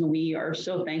discussing things, and we are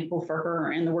so thankful for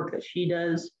her and the work that she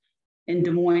does in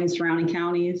Des Moines, surrounding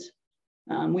counties.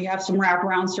 We have some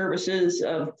wraparound services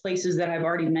of places that I've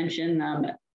already mentioned.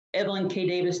 Evelyn K.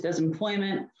 Davis does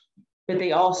employment, but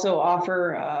they also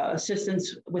offer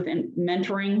assistance within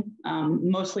mentoring,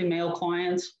 mostly male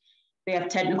clients. They have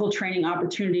technical training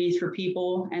opportunities for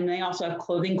people, and they also have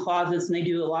clothing closets, and they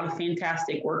do a lot of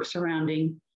fantastic work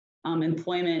surrounding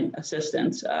employment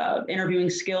assistance, interviewing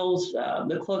skills.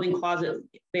 The clothing closet,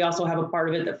 they also have a part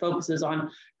of it that focuses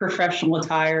on professional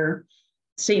attire.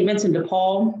 St. Vincent de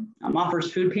Paul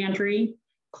offers food pantry,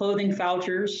 clothing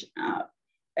vouchers,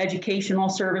 educational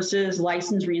services,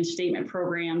 license reinstatement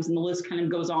programs, and the list kind of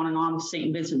goes on and on with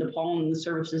St. Vincent de Paul and the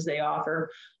services they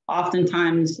offer.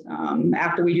 Oftentimes,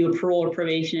 after we do a parole or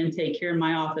probation intake here in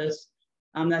my office,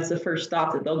 that's the first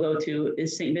stop that they'll go to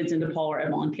is St. Vincent de Paul or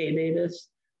Evelyn K. Davis.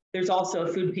 There's also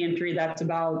a food pantry that's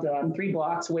about 3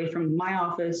 blocks away from my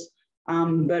office,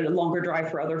 but a longer drive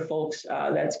for other folks.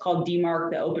 That's called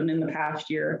DMARC, that opened in the past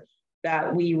year,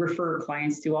 that we refer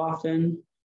clients to often.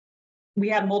 We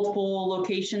have multiple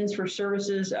locations for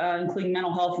services, including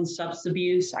mental health and substance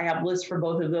abuse. I have lists for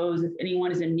both of those if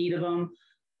anyone is in need of them.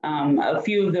 A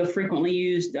few of the frequently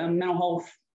used mental health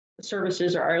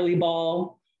services are Early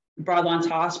Ball, Broadlands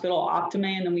Hospital, Optima,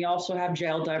 and then we also have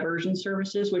jail diversion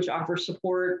services, which offer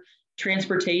support,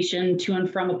 transportation to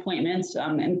and from appointments,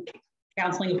 and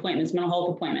counseling appointments, mental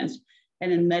health appointments,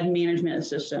 and then med management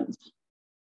assistance.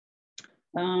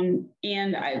 And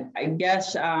I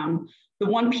guess the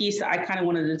one piece that I kind of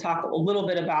wanted to talk a little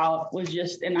bit about was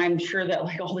just, and I'm sure that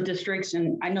like all the districts,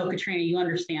 and I know Katrina, you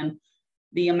understand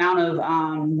the amount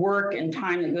of work and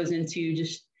time that goes into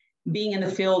just being in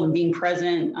the field and being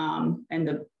present,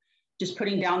 and just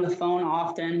putting down the phone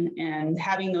often and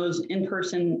having those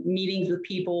in-person meetings with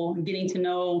people, getting to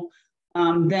know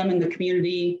them in the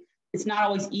community. It's not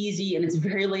always easy and it's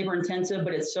very labor intensive,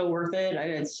 but it's so worth it.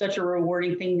 It's such a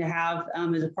rewarding thing to have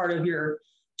as a part of your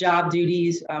job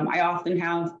duties. I often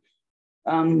have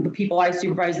the people I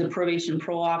supervise, the probation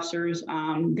parole officers,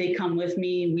 they come with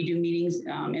me. We do meetings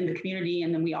in the community,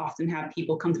 and then we often have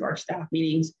people come to our staff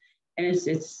meetings. And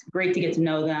it's great to get to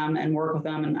know them and work with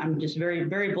them. And I'm just very,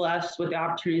 very blessed with the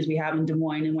opportunities we have in Des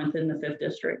Moines and within the 5th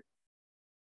District.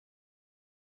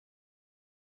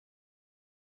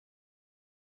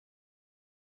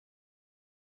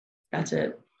 That's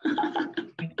it.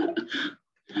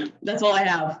 That's all I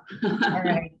have. All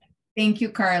right. Thank you,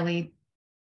 Carly.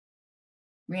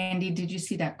 Randy, did you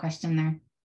see that question there?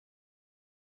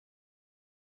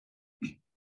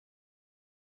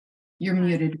 You're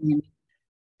muted, Randy.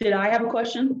 Did I have a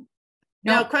question?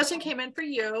 No, question came in for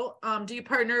you. Do you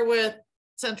partner with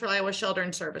Central Iowa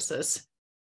Sheltering Services?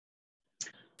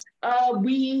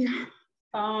 We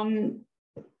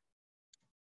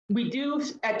do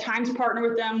at times partner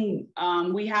with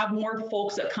them. We have more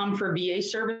folks that come for VA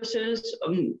services.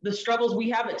 The struggles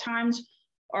we have at times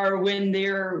are when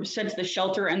they're sent to the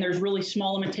shelter and there's really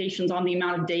small limitations on the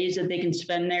amount of days that they can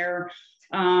spend there.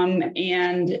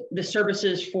 And the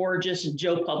services for just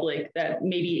Joe Public that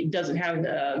maybe doesn't have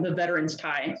the veterans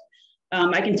tie.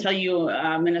 I can tell you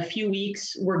in a few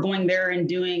weeks, we're going there and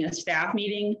doing a staff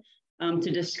meeting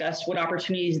to discuss what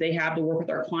opportunities they have to work with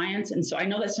our clients. And so I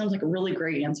know that sounds like a really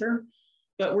great answer,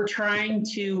 but we're trying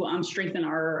to strengthen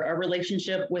our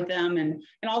relationship with them and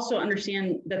also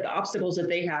understand that the obstacles that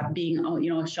they have being,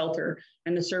 a shelter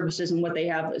and the services and what they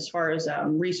have as far as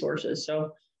resources.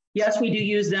 So yes, we do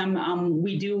use them.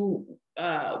 We do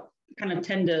kind of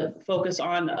tend to focus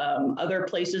on other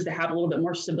places that have a little bit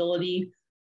more stability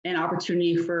and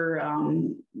opportunity for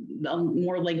a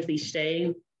more lengthy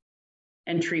stay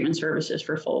and treatment services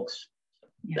for folks.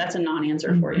 Yeah. That's a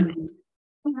non-answer for you.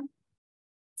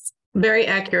 Very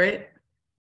accurate.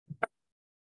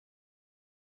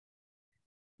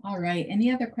 All right.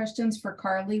 Any other questions for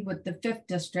Carly with the 5th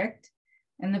district?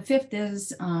 And the 5th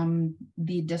is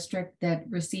the district that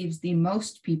receives the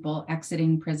most people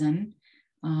exiting prison.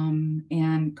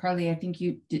 And Carly, I think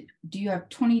do you have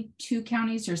 22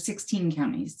 counties or 16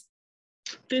 counties?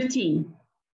 15.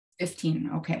 15,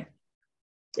 okay.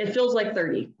 It feels like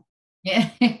 30. Yeah,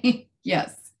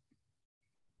 yes.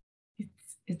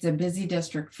 It's a busy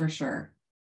district for sure.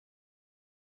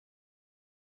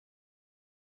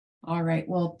 All right,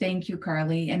 well, thank you,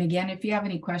 Carly. And again, if you have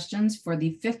any questions for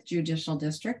the 5th Judicial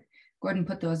District, go ahead and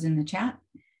put those in the chat.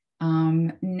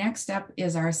 Next up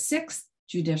is our 6th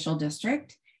Judicial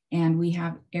District, And we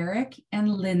have Eric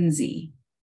and Lindsay.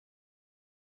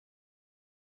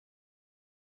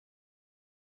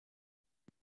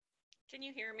 Can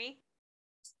you hear me?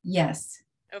 Yes.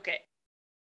 Okay.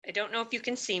 I don't know if you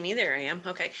can see me. There I am.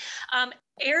 Okay.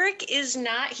 Eric is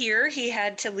not here. He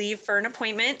had to leave for an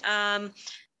appointment. I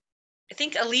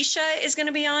think Alicia is going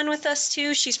to be on with us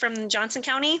too. She's from Johnson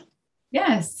County.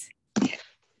 Yes.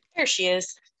 There she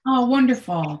is. Oh,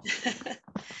 wonderful.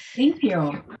 Thank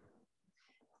you.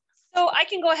 So I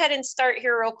can go ahead and start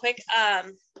here real quick.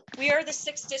 We are the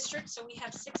 6th district, so we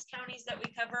have 6 counties that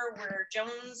we cover. We're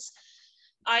Jones,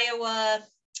 Iowa,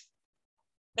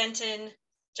 Benton,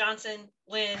 Johnson,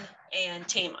 Lynn, and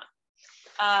Tama.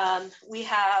 We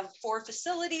have 4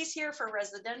 facilities here for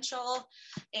residential,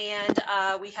 and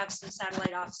we have some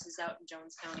satellite offices out in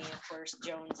Jones County, of course,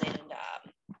 Jones and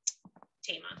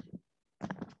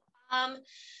Tama.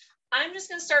 I'm just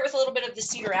going to start with a little bit of the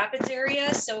Cedar Rapids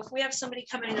area. So if we have somebody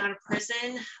coming out of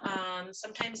prison,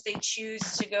 sometimes they choose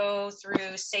to go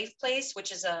through Safe Place,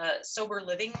 which is a sober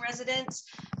living residence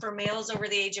for males over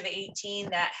the age of 18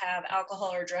 that have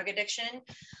alcohol or drug addiction.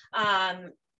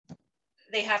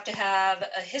 They have to have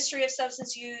a history of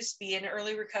substance use, be in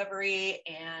early recovery,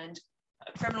 and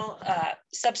criminal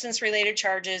substance related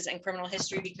charges and criminal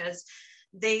history, because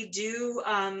they do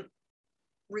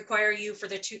require you for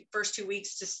the first 2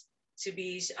 weeks to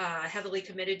be heavily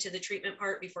committed to the treatment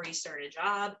part before you start a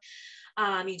job.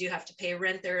 You do have to pay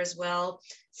rent there as well.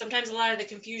 Sometimes a lot of the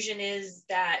confusion is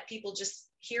that people just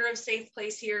hear of Safe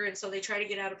Place here, and so they try to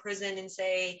get out of prison and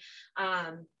say,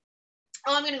 oh,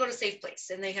 I'm going to go to Safe Place,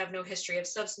 and they have no history of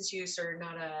substance use or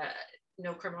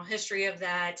no criminal history of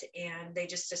that, and they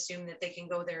just assume that they can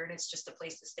go there and it's just a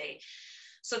place to stay.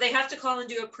 So they have to call and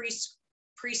do a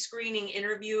pre-screening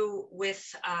interview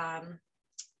with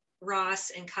Ross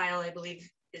and Kyle, I believe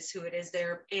is who it is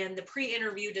there. And the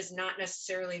pre-interview does not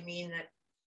necessarily mean that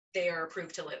they are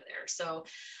approved to live there. So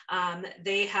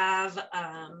they have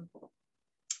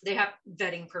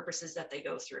vetting purposes that they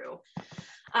go through.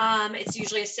 It's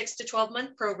usually a 6 to 12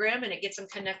 month program, and it gets them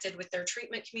connected with their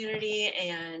treatment community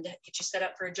and get you set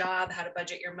up for a job, how to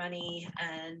budget your money,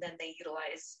 and then they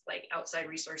utilize like outside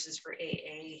resources for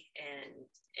AA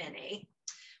and NA.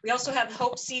 We also have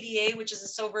Hope CDA, which is a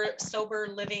sober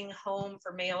living home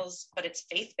for males, but it's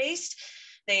faith-based.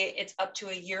 It's up to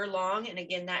a year long, and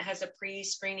again, that has a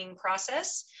pre-screening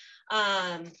process.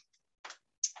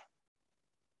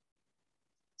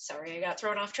 Sorry, I got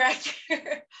thrown off track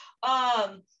there.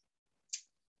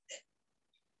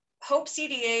 Hope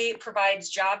CDA provides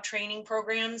job training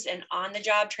programs and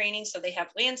on-the-job training. So they have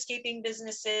landscaping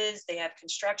businesses, they have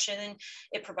construction,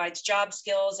 it provides job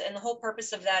skills. And the whole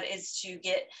purpose of that is to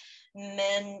get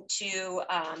men to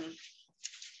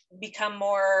become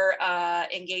more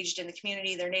engaged in the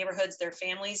community, their neighborhoods, their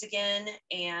families again,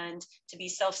 and to be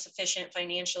self-sufficient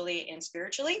financially and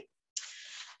spiritually.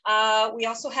 We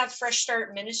also have Fresh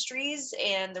Start Ministries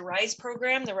and the RISE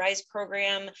program. The RISE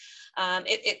program,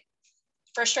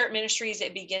 Fresh Start Ministries,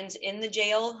 it begins in the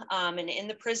jail and in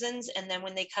the prisons. And then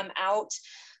when they come out,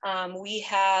 we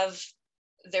have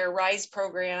their RISE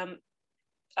program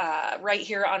right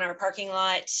here on our parking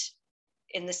lot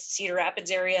in the Cedar Rapids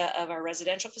area of our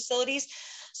residential facilities.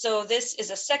 So this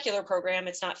is a secular program,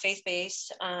 it's not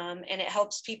faith-based, and it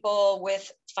helps people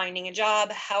with finding a job,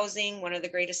 housing. One of the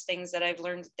greatest things that I've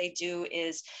learned that they do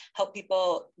is help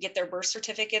people get their birth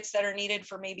certificates that are needed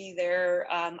for maybe their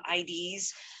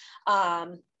IDs.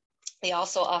 They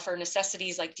also offer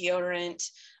necessities like deodorant,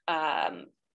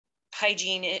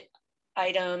 hygiene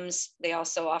items. They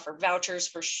also offer vouchers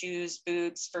for shoes,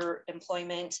 boots, for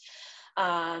employment.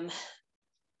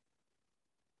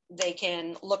 They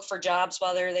can look for jobs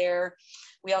while they're there.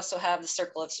 We also have the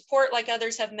Circle of Support, like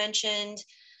others have mentioned.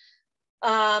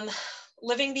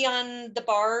 Living Beyond the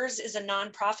Bars is a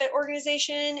nonprofit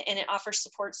organization, and it offers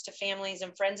supports to families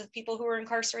and friends of people who are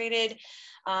incarcerated.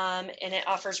 And it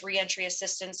offers reentry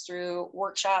assistance through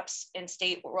workshops and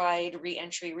statewide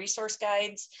reentry resource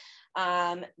guides.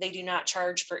 They do not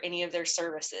charge for any of their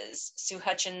services. Sue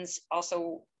Hutchins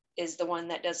also is the one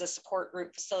that does a support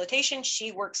group facilitation.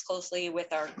 She works closely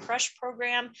with our CRUSH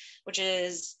program, which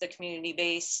is the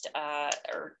community-based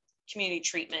or community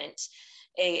treatment,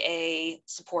 AA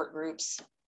support groups,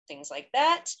 things like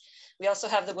that. We also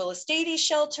have the Willis Dady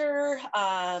Shelter,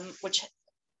 which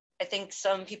I think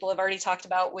some people have already talked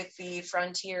about with the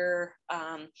Frontier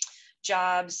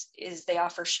jobs, is they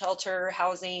offer shelter,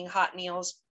 housing, hot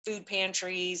meals, food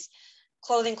pantries,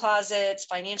 clothing closets,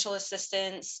 financial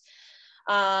assistance.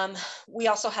 We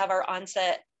also have our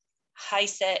onset, high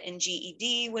set, and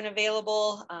GED when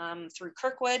available through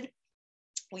Kirkwood.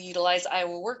 We utilize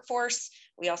Iowa Workforce.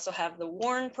 We also have the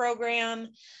WARN program.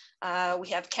 We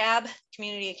have CAB,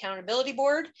 Community Accountability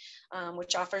Board,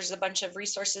 which offers a bunch of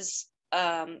resources,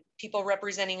 people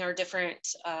representing our different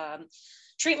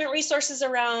treatment resources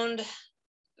around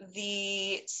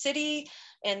the city,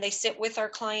 and they sit with our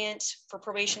client for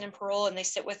probation and parole, and they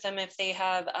sit with them if they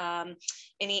have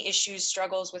any issues,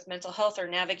 struggles with mental health, or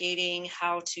navigating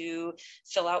how to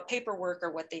fill out paperwork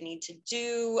or what they need to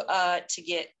do to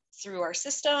get through our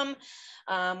system.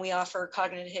 We offer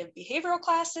cognitive behavioral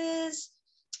classes.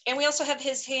 And we also have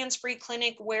his hands-free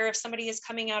clinic, where if somebody is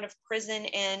coming out of prison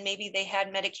and maybe they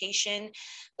had medication,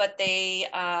 but they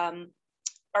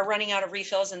are running out of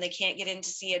refills and they can't get in to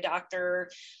see a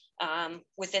doctor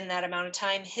within that amount of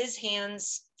time, his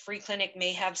hands-free clinic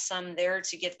may have some there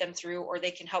to get them through, or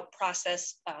they can help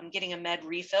process getting a med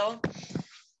refill.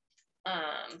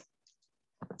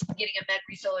 Getting a med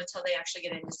refill until they actually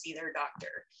get in to see their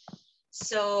doctor.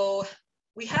 So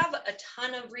we have a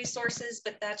ton of resources,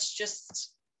 but that's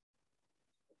just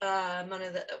one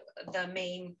of the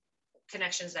main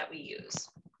connections that we use.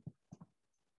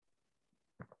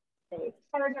 As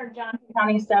far as our Johnson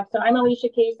County stuff, so I'm Alicia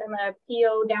Case. I'm a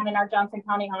PO down in our Johnson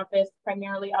County office,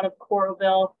 primarily out of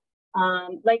Coralville.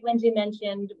 Like Lindsay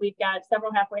mentioned, we've got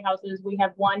several halfway houses. We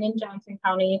have one in Johnson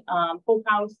County, Hope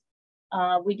House.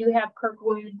 We do have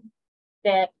Kirkwood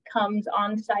that comes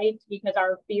on site because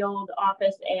our field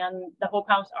office and the Hope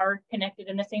House are connected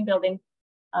in the same building.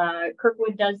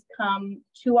 Kirkwood does come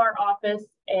to our office,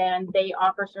 and they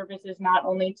offer services not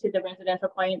only to the residential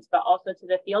clients, but also to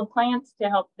the field clients to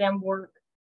help them work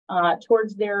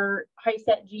towards their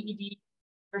high-set GED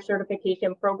or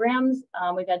certification programs.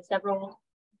 We've had several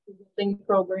building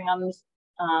programs,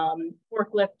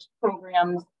 forklift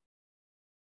programs,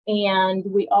 and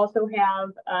we also have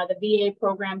the VA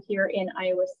program here in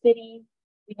Iowa City.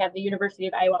 We have the University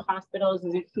of Iowa Hospitals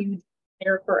is a huge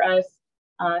center for us.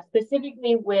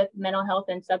 Specifically with mental health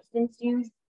and substance use.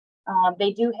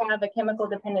 They do have a chemical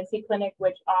dependency clinic,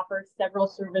 which offers several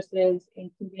services,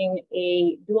 including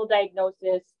a dual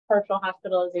diagnosis, partial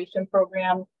hospitalization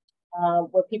program,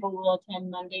 where people will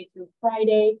attend Monday through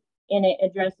Friday, and it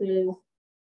addresses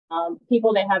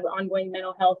people that have ongoing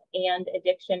mental health and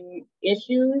addiction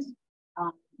issues.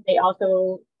 They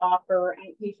also offer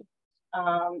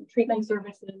outpatient treatment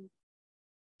services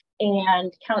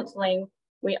and counseling.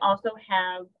 We also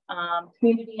have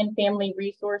community and family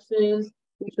resources,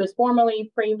 which was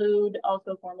formerly Prelude,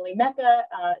 also formerly Mecca.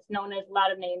 It's known as a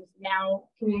lot of names now,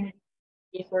 community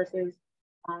resources.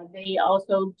 They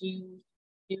also do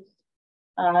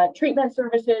treatment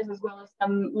services as well as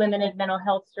some limited mental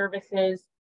health services.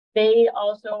 They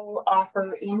also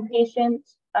offer inpatient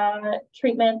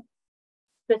treatment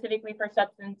specifically for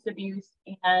substance abuse,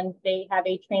 and they have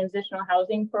a transitional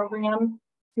housing program.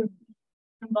 To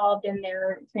involved in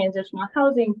their transitional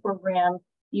housing program,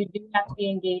 you do have to be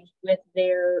engaged with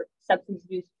their substance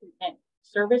abuse treatment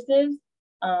services.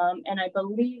 And I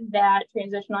believe that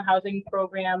transitional housing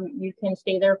program, you can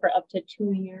stay there for up to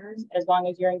 2 years as long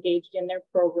as you're engaged in their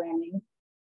programming.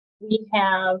 We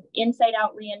have Inside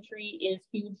Out Reentry is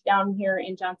huge down here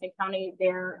in Johnson County.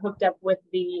 They're hooked up with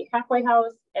the halfway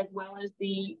house as well as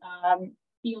the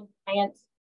field clients.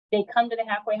 They come to the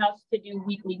halfway house to do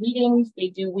weekly meetings. They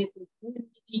do weekly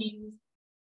community meetings.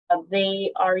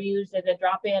 They are used as a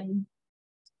drop-in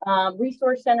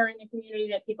resource center in the community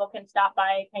that people can stop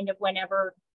by kind of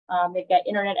whenever. They've got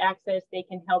internet access. They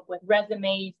can help with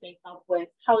resumes. They help with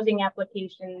housing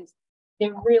applications.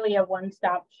 They're really a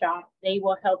one-stop shop. They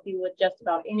will help you with just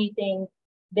about anything.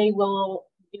 They will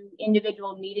do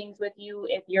individual meetings with you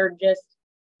if you're just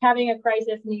having a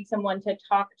crisis, need someone to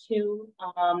talk to.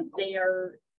 They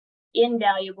are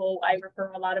invaluable. I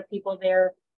refer a lot of people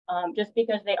there just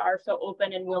because they are so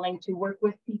open and willing to work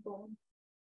with people.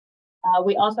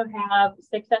 We also have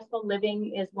Successful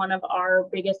Living is one of our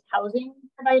biggest housing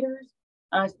providers,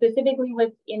 specifically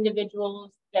with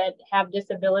individuals that have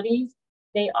disabilities.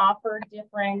 They offer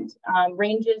different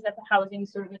ranges of housing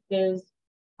services,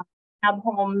 have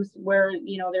homes where,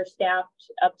 you know, they're staffed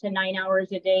up to 9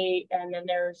 hours a day. And then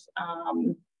there's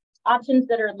options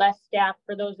that are less staffed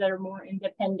for those that are more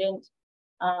independent.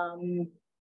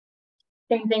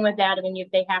 Same thing with that. I mean, if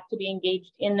they have to be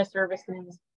engaged in the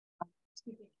services,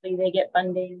 typically they get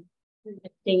funding through the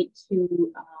state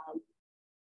to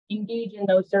engage in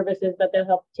those services, but they'll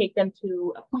help take them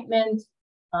to appointments,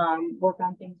 work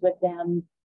on things with them.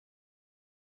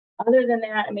 Other than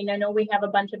that, I mean, I know we have a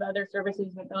bunch of other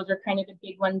services, but those are kind of the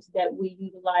big ones that we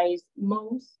utilize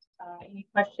most. Any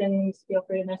questions, feel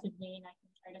free to message me and I can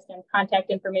try to send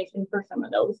contact information for some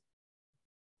of those.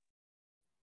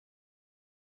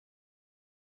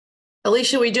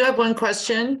 Alicia, we do have one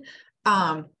question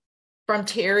from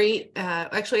Terry.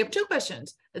 Actually, I have two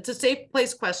questions. It's a safe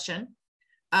place question.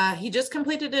 He just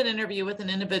completed an interview with an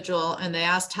individual and they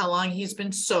asked how long he's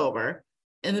been sober.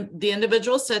 And the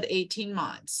individual said 18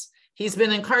 months. He's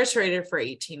been incarcerated for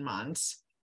 18 months.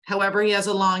 However, he has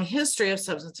a long history of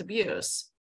substance abuse.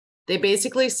 They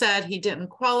basically said he didn't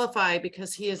qualify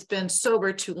because he has been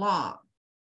sober too long.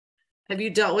 Have you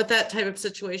dealt with that type of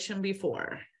situation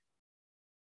before?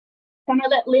 I'm gonna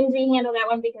let Lindsay handle that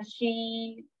one because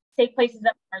she safe places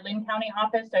up in our Lynn County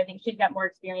office. So I think she's got more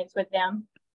experience with them.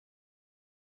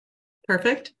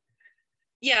 Perfect.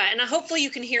 Yeah, and hopefully you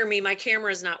can hear me. My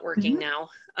camera is not working now.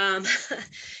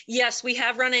 Yes, we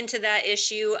have run into that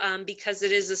issue because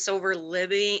it is a sober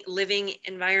living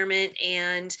environment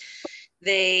and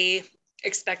they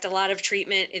expect a lot of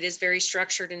treatment. It is very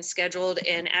structured and scheduled.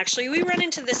 And actually we run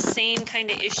into the same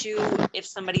kind of issue if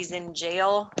somebody's in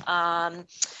jail.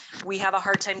 We have a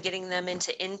hard time getting them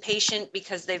into inpatient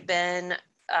because they've been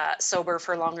sober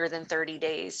for longer than 30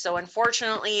 days. So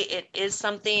unfortunately, it is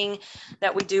something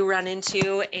that we do run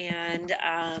into, and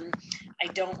I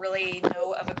don't really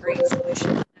know of a great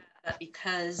solution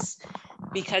because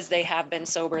they have been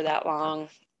sober that long.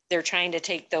 They're trying to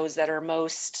take those that are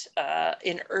most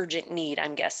in urgent need,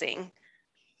 I'm guessing.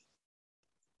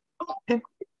 Okay.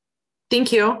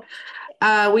 Thank you.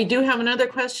 We do have another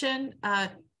question.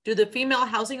 Do the female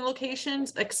housing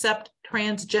locations accept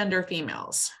transgender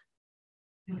females?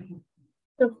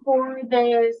 So for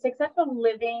the successful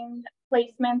living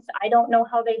placements, I don't know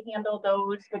how they handle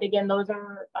those, but again, those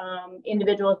are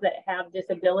individuals that have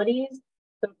disabilities.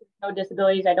 So if there's no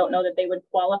disabilities, I don't know that they would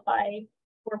qualify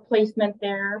for placement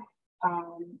there.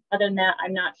 Other than that,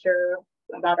 I'm not sure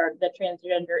about the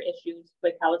transgender issues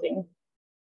with housing.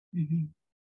 Mm-hmm.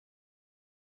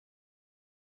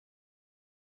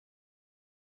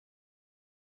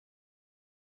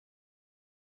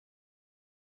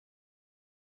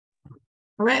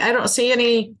 All right, I don't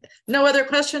see no other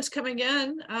questions coming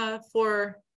in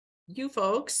for you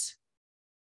folks.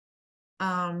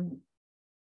 Oh,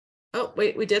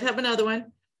 wait, we did have another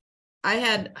one. I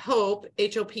had Hope,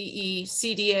 HOPE,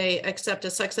 CDA, accept a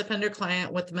sex offender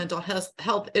client with mental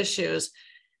health issues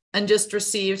and just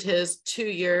received his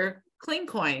 2-year clean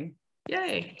coin.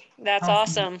 Yay. That's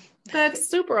awesome. That's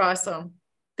super awesome.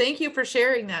 Thank you for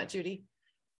sharing that, Judy.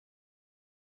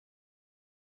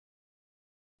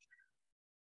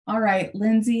 All right,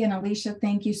 Lindsay and Alicia,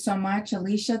 thank you so much.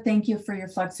 Alicia, thank you for your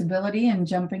flexibility and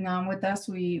jumping on with us.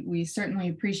 We certainly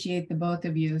appreciate the both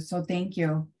of you, so thank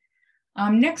you.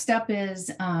 Next up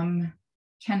is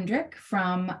Kendrick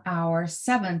from our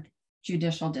 7th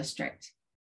Judicial District.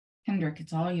 Kendrick,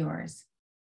 it's all yours.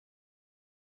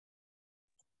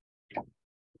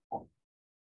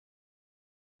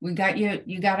 We got you,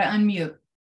 you got to unmute.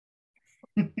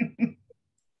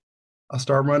 I'll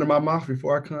start running my mouth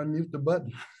before I can unmute the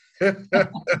button.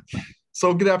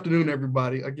 So good afternoon,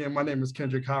 everybody. Again, my name is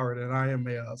Kendrick Howard, and I am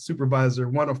a supervisor,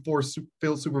 one of 4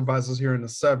 field supervisors here in the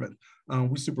 7th.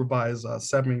 We supervise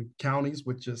 7 counties,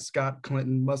 which is Scott,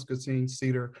 Clinton, Muscatine,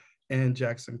 Cedar, and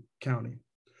Jackson County.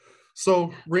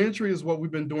 So reentry is what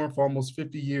we've been doing for almost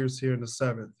 50 years here in the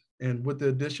 7th. And with the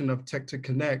addition of Tech to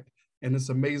Connect and this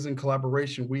amazing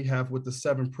collaboration we have with the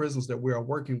 7 prisons that we are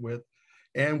working with,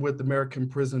 and with American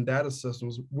Prison Data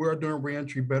Systems, we're doing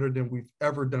reentry better than we've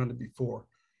ever done it before.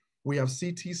 We have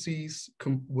CTCs,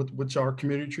 which are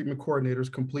community treatment coordinators,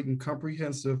 completing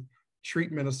comprehensive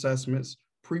treatment assessments,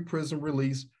 pre-prison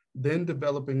release, then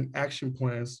developing action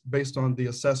plans based on the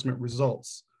assessment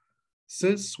results.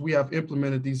 Since we have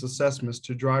implemented these assessments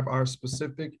to drive our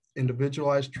specific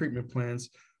individualized treatment plans,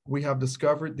 we have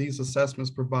discovered these assessments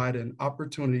provide an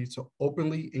opportunity to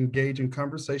openly engage in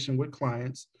conversation with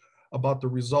clients about the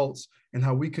results and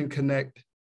how we can connect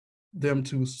them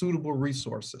to suitable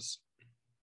resources.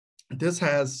 This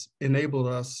has enabled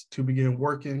us to begin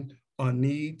working on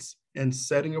needs and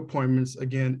setting appointments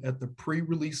again at the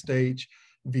pre-release stage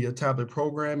via tablet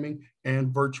programming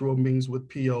and virtual meetings with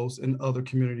POs and other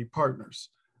community partners.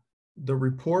 The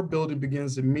rapport building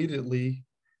begins immediately,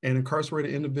 and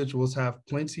incarcerated individuals have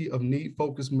plenty of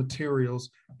need-focused materials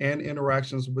and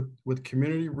interactions with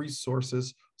community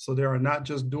resources, so they are not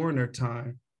just doing their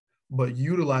time, but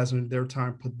utilizing their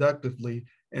time productively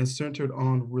and centered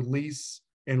on release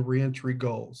and reentry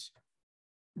goals.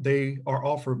 They are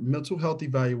offered mental health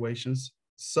evaluations,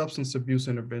 substance abuse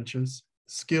interventions,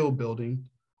 skill building,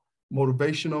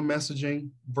 motivational messaging,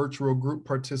 virtual group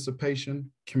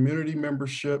participation, community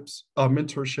memberships,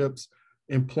 mentorships,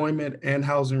 employment and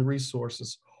housing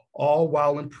resources, all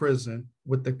while in prison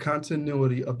with the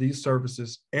continuity of these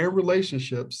services and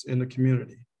relationships in the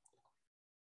community.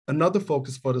 Another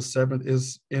focus for the 7th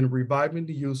is in reviving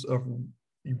the use of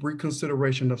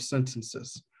reconsideration of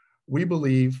sentences. We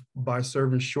believe by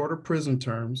serving shorter prison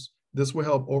terms, this will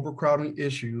help overcrowding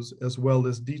issues as well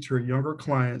as deter younger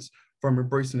clients from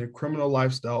embracing a criminal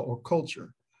lifestyle or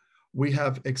culture. We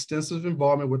have extensive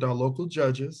involvement with our local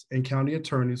judges and county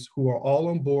attorneys who are all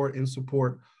on board in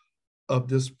support of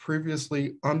this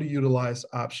previously underutilized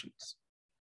options.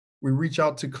 We reach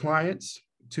out to clients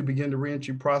to begin the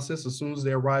reentry process as soon as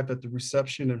they arrive at the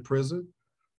reception in prison.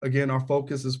 Again, our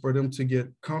focus is for them to get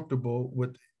comfortable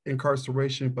with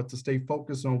incarceration, but to stay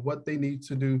focused on what they need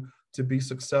to do to be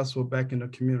successful back in the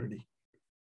community.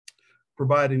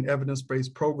 Providing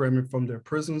evidence-based programming from their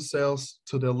prison cells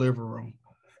to their living room.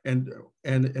 And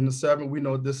in the 7th, we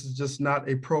know this is just not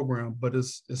a program, but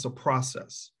it's a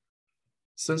process.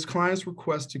 Since clients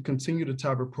request to continue the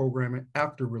tablet programming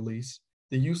after release,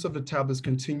 the use of the tablets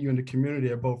continue in the community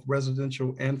at both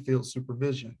residential and field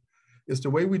supervision. It's the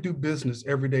way we do business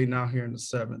every day now here in the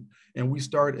 7th, and we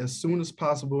start as soon as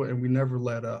possible and we never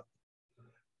let up.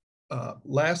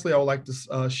 Lastly, I would like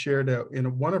to share that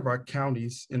in one of our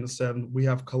counties in the 7th, we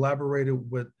have collaborated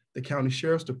with the County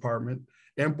Sheriff's Department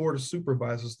and Board of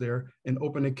Supervisors there and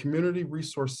opened a community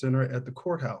resource center at the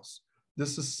courthouse.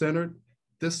 This center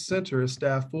is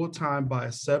staffed full-time by a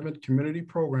 7th community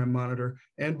program monitor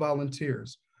and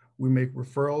volunteers. We make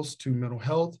referrals to mental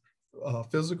health,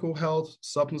 physical health,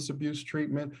 substance abuse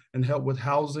treatment, and help with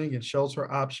housing and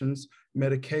shelter options,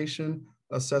 medication,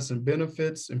 assessing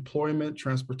benefits, employment,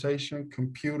 transportation,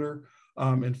 computer,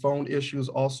 and phone issues,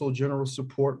 also general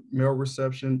support, mail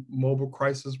reception, mobile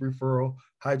crisis referral,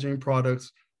 hygiene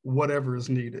products, whatever is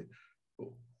needed.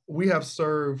 We have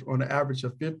served on an average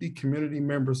of 50 community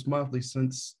members monthly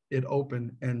since it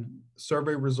opened, and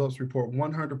survey results report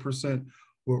 100%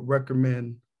 would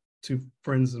recommend to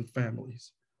friends and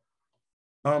families.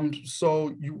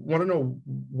 So you want to know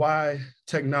why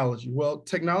technology? Well,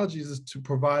 technology is to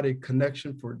provide a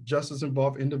connection for justice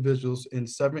involved individuals in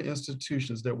 7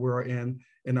 institutions that we're in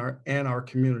our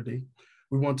community.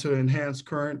 We want to enhance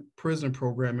current prison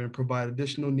programming and provide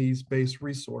additional needs-based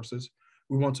resources.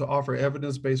 We want to offer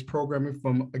evidence-based programming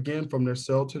from their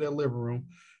cell to their living room.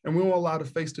 And we want to allow the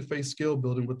face-to-face skill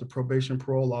building with the probation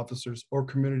parole officers or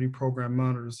community program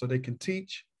monitors so they can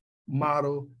teach,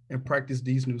 model, and practice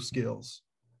these new skills.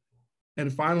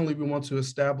 And finally, we want to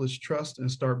establish trust and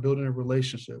start building a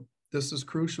relationship. This is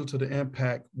crucial to the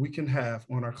impact we can have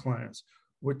on our clients.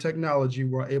 With technology,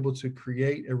 we're able to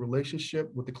create a relationship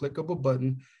with the click of a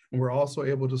button, and we're also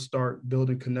able to start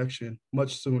building connection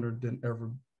much sooner than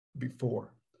ever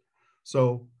before.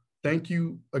 So thank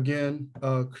you again,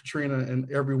 Katrina and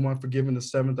everyone, for giving the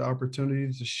 7th the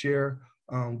opportunity to share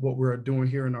what we're doing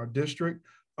here in our district.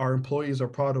 Our employees are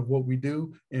proud of what we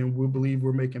do, and we believe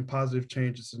we're making positive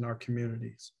changes in our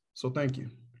communities. So thank you.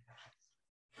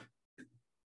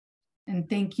 And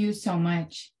thank you so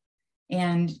much.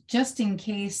 And just in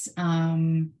case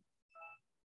the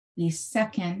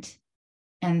 2nd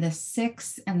and the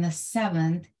 6th and the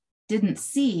 7th didn't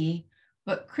see,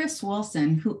 but Chris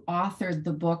Wilson, who authored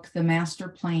the book, The Master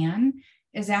Plan,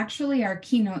 is actually our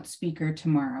keynote speaker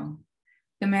tomorrow.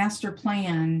 The Master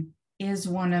Plan is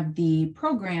one of the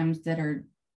programs that are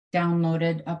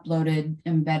downloaded, uploaded,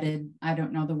 embedded, I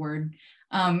don't know the word,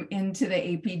 into the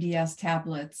APDS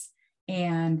tablets.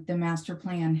 And the Master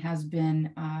Plan has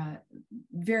been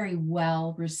very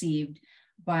well received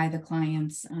by the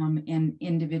clients and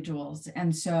individuals.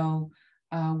 And so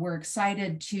we're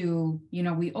excited to,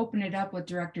 we open it up with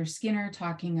Director Skinner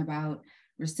talking about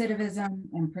recidivism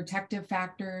and protective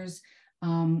factors,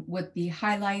 with the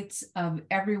highlights of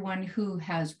everyone who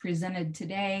has presented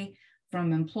today,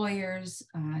 from employers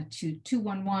to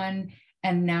 211,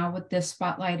 and now with this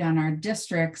spotlight on our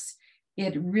districts.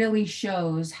 It really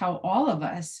shows how all of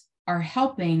us are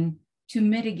helping to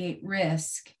mitigate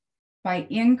risk by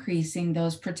increasing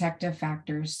those protective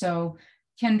factors. So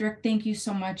Kendrick, thank you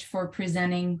so much for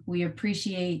presenting. We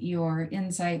appreciate your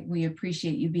insight. We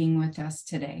appreciate you being with us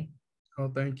today. Oh,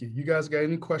 thank you. You guys got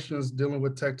any questions dealing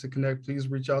with Tech to Connect, please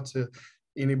reach out to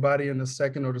anybody in the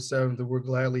 2nd or the 7th, and we'll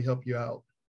gladly help you out.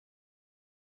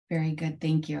 Very good,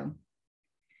 thank you.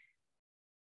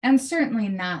 And certainly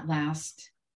not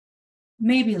last,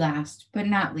 maybe last, but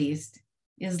not least,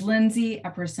 is Lindsay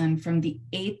Epperson from the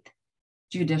 8th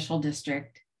Judicial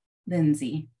District.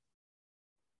 Lindsay.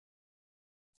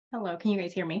 Hello, can you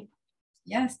guys hear me?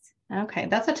 Yes. Okay,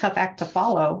 that's a tough act to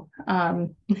follow.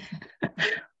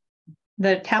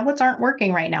 The tablets aren't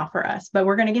working right now for us, but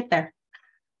we're going to get there.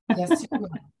 Yes.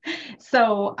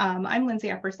 So I'm Lindsay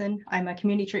Epperson. I'm a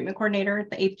community treatment coordinator at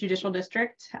the 8th Judicial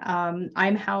District.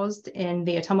 I'm housed in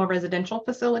the Atomo Residential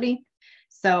Facility.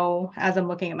 So as I'm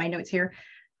looking at my notes here,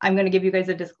 I'm going to give you guys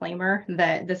a disclaimer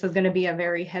that this is going to be a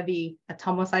very heavy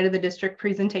Ottumwa side of the district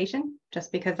presentation,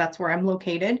 just because that's where I'm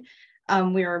located.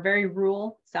 We are very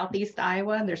rural Southeast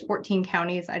Iowa. There's 14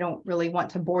 counties. I don't really want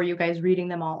to bore you guys reading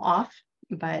them all off,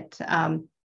 but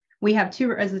we have 2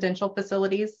 residential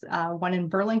facilities, one in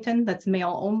Burlington that's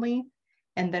male only,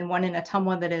 and then one in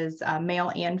Ottumwa that is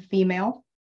male and female.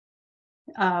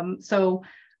 So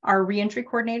our reentry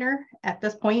coordinator, at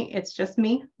this point, it's just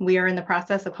me. We are in the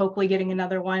process of hopefully getting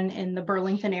another one in the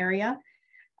Burlington area.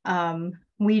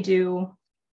 We do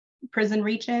prison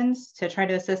reach-ins to try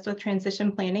to assist with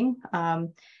transition planning.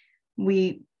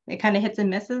 It kind of hits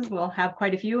and misses. We'll have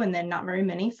quite a few and then not very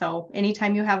many. So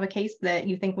anytime you have a case that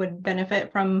you think would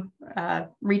benefit from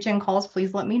reach-in calls,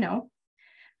 please let me know.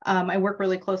 I work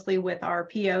really closely with our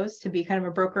POs to be kind of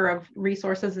a broker of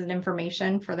resources and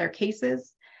information for their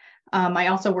cases. I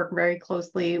also work very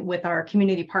closely with our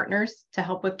community partners to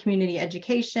help with community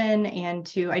education and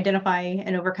to identify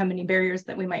and overcome any barriers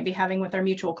that we might be having with our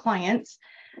mutual clients.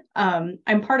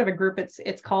 I'm part of a group,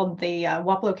 it's called the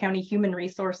Wapello County Human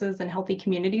Resources and Healthy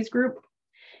Communities Group.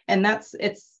 And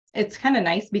it's kind of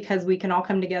nice because we can all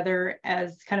come together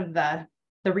as kind of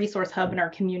the resource hub in our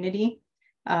community.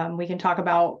 We can talk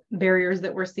about barriers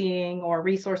that we're seeing or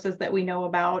resources that we know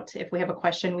about. If we have a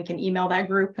question, we can email that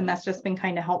group, and that's just been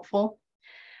kind of helpful.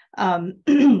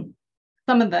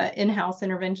 Some of the in-house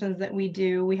interventions that we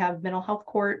do, we have mental health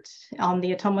court on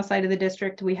the Ottumwa side of the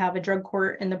district. We have a drug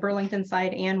court in the Burlington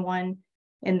side and one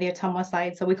in the Ottumwa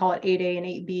side. So we call it 8A and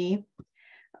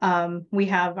 8B. We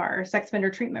have our sex offender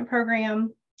treatment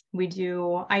program. We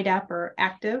do IDAP or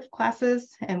active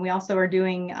classes, and we also are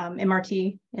doing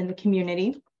MRT in the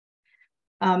community.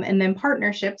 And then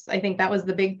partnerships, I think that was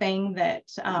the big thing that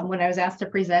when I was asked to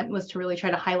present was to really try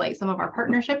to highlight some of our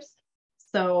partnerships.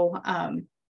 So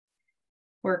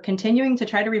we're continuing to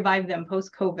try to revive them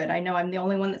post-COVID. I know I'm the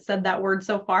only one that said that word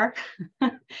so far,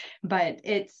 but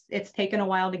it's taken a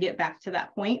while to get back to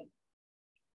that point.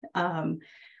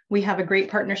 We have a great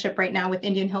partnership right now with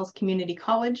Indian Hills Community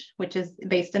College, which is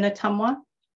based in Ottumwa.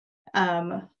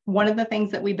 One of the things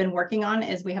that we've been working on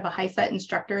is we have a HiSET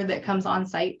instructor that comes on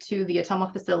site to the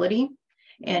Ottumwa facility,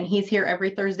 and he's here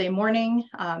every Thursday morning.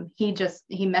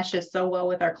 He meshes so well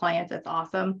with our clients. It's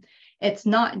awesome. It's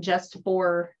not just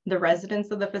for the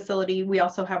residents of the facility. We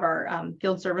also have our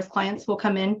field service clients will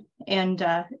come in and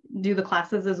do the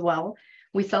classes as well.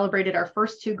 We celebrated our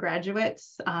first 2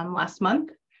 graduates last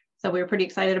month. So we were pretty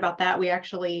excited about that. We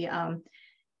actually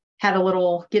had a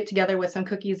little get together with some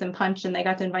cookies and punch, and they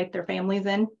got to invite their families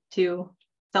in to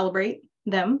celebrate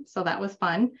them. So that was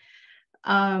fun.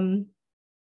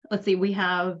 Let's see, we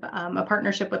have a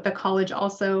partnership with the college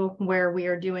also where we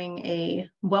are doing a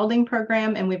welding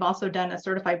program, and we've also done a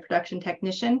certified production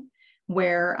technician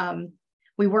where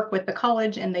we work with the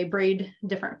college and they braid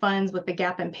different funds with the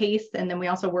gap and paste. And then we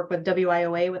also work with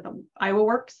WIOA with Iowa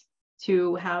Works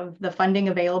to have the funding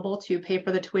available to pay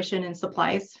for the tuition and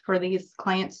supplies for these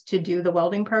clients to do the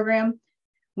welding program.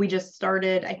 We just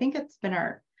started, I think it's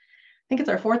our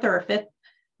 4th or 5th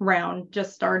round,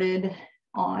 just started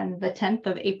on the 10th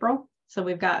of April. So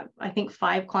we've got, I think,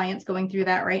 5 clients going through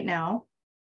that right now.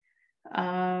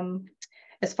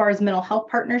 As far as mental health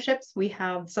partnerships, we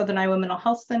have Southern Iowa Mental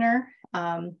Health Center,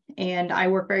 and I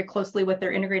work very closely with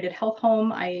their integrated health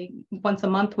home. Once a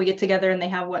month we get together and they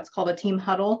have what's called a team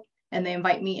huddle, and they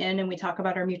invite me in and we talk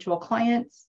about our mutual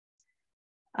clients.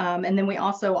 And then we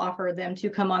also offer them to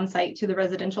come on site to the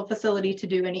residential facility to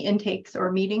do any intakes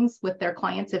or meetings with their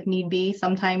clients if need be.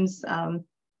 Sometimes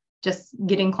just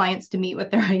getting clients to meet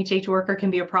with their HH worker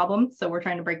can be a problem. So we're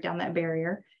trying to break down that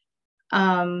barrier.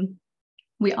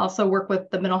 We also work with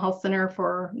the mental health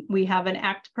center we have an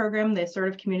ACT program, the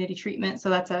assertive community treatment. So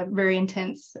that's a very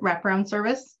intense wraparound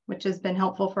service, which has been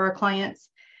helpful for our clients.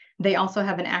 They also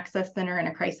have an access center and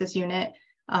a crisis unit.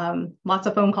 Lots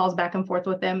of phone calls back and forth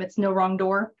with them. It's no wrong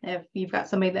door. If you've got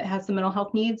somebody that has some mental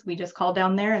health needs, we just call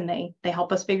down there and they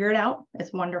help us figure it out.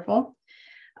 It's wonderful.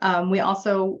 We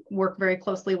also work very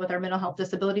closely with our mental health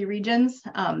disability regions.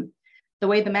 The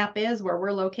way the map is where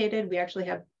we're located, we actually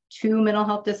have 2 mental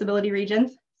health disability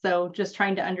regions. So just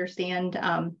trying to understand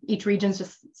each region's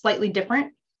just slightly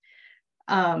different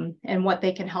and what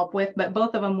they can help with, but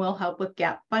both of them will help with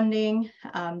gap funding.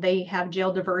 They have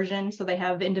jail diversion, so they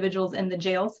have individuals in the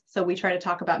jails. So we try to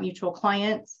talk about mutual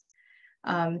clients,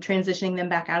 transitioning them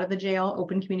back out of the jail,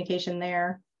 open communication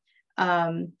there.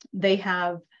 They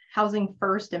have housing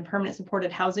first and permanent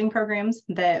supported housing programs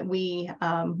that we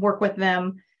work with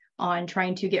them on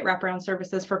trying to get wraparound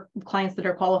services for clients that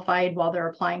are qualified while they're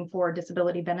applying for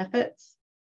disability benefits.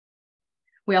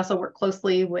 We also work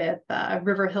closely with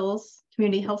River Hills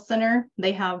Community Health Center.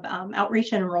 They have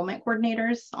outreach and enrollment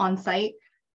coordinators on site.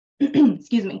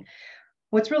 Excuse me.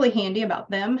 What's really handy about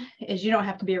them is you don't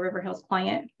have to be a River Hills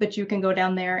client, but you can go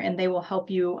down there and they will help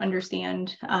you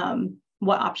understand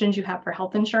what options you have for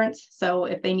health insurance. So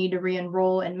if they need to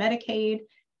re-enroll in Medicaid,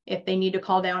 if they need to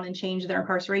call down and change their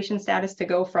incarceration status to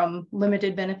go from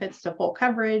limited benefits to full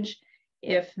coverage,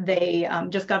 if they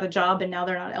just got a job and now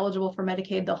they're not eligible for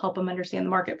Medicaid, they'll help them understand the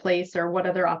marketplace or what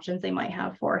other options they might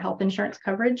have for health insurance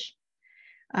coverage.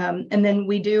 And then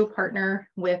we do partner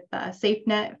with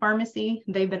SafeNet Pharmacy.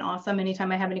 They've been awesome.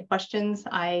 Anytime I have any questions,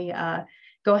 I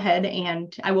go ahead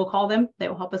and I will call them. They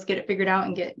will help us get it figured out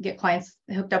and get clients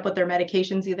hooked up with their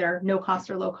medications, either no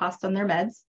cost or low cost on their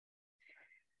meds.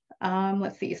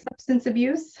 Let's see, substance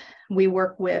abuse. We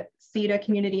work with CETA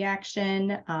Community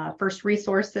Action, First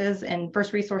Resources, and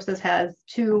First Resources has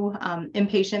two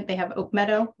inpatient. They have Oak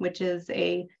Meadow, which is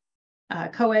a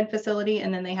co-ed facility,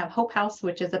 and then they have Hope House,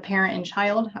 which is a parent and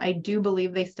child. I do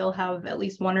believe they still have at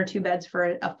least 1 or 2 beds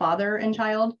for a father and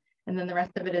child, and then the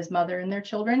rest of it is mother and their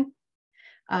children.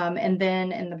 And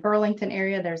then in the Burlington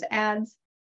area, there's ADS.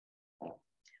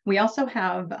 We also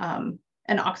have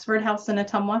an Oxford House in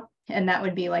Ottumwa, and that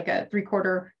would be like a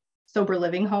 3-quarter sober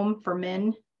living home for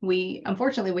men.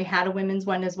 Unfortunately, we had a women's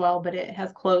one as well, but it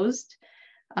has closed.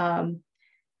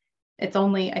 It's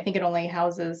only, I think it only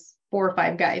houses 4 or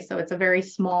 5 guys. So it's a very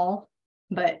small,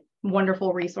 but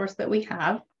wonderful resource that we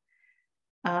have.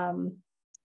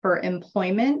 For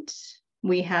employment,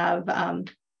 we have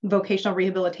vocational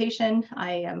rehabilitation.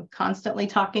 I am constantly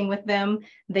talking with them.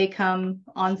 They come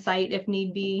on site if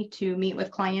need be to meet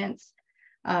with clients.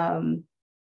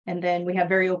 And then we have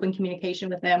very open communication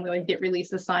with them. We always get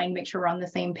releases signed, make sure we're on the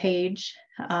same page.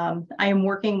 I am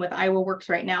working with Iowa Works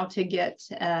right now to get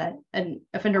an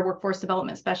offender workforce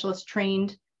development specialist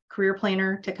trained career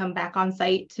planner to come back on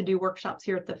site to do workshops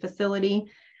here at the facility.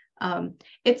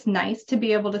 It's nice to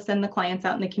be able to send the clients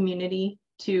out in the community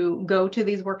to go to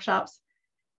these workshops.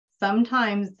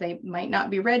 Sometimes they might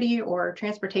not be ready, or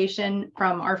transportation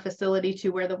from our facility to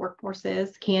where the workforce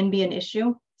is can be an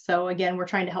issue. So again, we're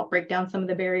trying to help break down some of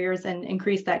the barriers and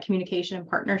increase that communication and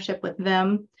partnership with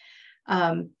them.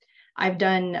 I've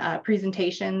done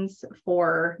presentations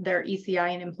for their ECI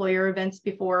and employer events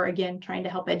before, again, trying to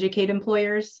help educate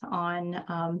employers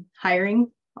on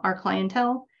hiring our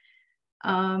clientele.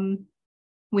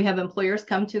 We have employers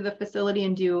come to the facility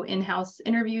and do in-house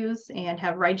interviews and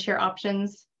have rideshare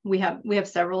options. We have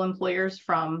several employers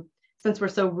since we're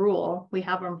so rural, we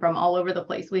have them from all over the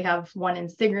place. We have one in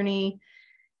Sigourney,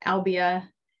 Albia,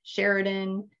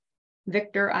 Sheridan,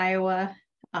 Victor, Iowa,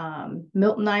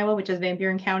 Milton, Iowa, which is Van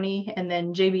Buren County, and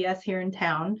then JBS here in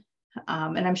town.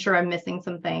 And I'm sure I'm missing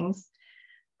some things.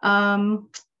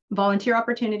 Volunteer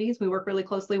opportunities. We work really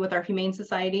closely with our Humane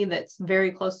Society that's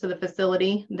very close to the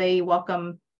facility. They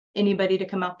welcome anybody to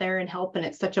come out there and help, and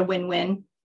it's such a win-win.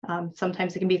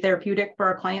 Sometimes it can be therapeutic for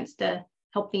our clients to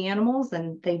help the animals,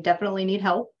 and they definitely need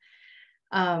help.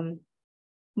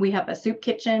 We have a soup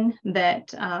kitchen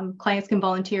that clients can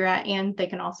volunteer at, and they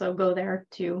can also go there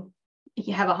to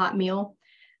have a hot meal.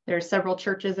 There's several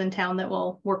churches in town that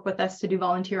will work with us to do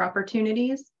volunteer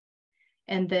opportunities.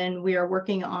 And then we are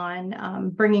working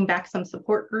on bringing back some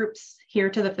support groups here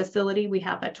to the facility. We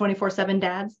have a 24/7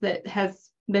 Dads that has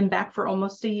been back for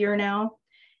almost a year now.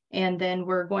 And then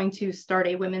we're going to start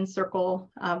a women's circle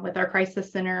with our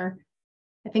crisis center.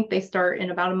 I think they start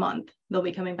in about a month. They'll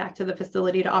be coming back to the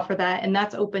facility to offer that, and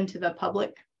that's open to the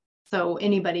public. So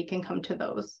anybody can come to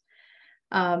those.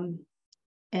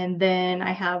 And then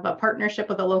I have a partnership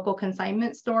with a local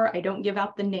consignment store. I don't give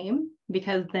out the name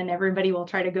because then everybody will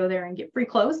try to go there and get free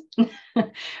clothes.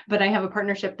 But I have a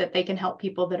partnership that they can help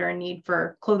people that are in need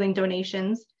for clothing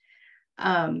donations.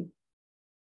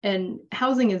 And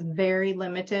housing is very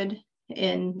limited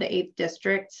in the 8th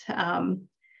district.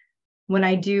 When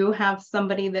I do have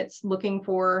somebody that's looking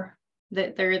for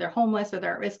that they're either homeless or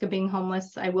they're at risk of being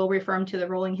homeless, I will refer them to the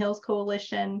Rolling Hills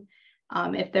Coalition.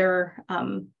 If they're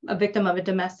a victim of a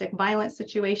domestic violence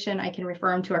situation, I can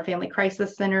refer them to our Family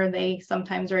Crisis Center. They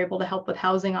sometimes are able to help with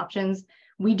housing options.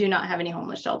 We do not have any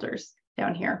homeless shelters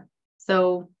down here.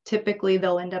 So typically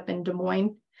they'll end up in Des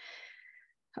Moines.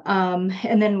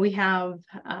 And then we have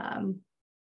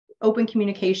open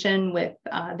communication with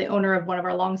the owner of one of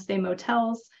our long stay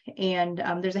motels. And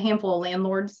there's a handful of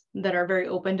landlords that are very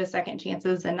open to second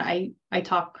chances. And I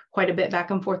talk quite a bit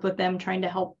back and forth with them, trying to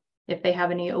help if they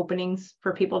have any openings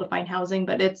for people to find housing.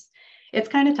 But it's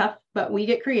kind of tough, but we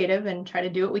get creative and try to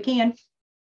do what we can.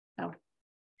 So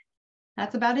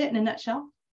that's about it in a nutshell.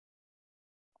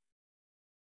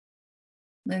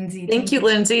 Lindsay. Thank you,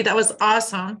 Lindsay. That was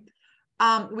awesome.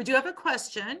 We do have a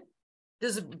question.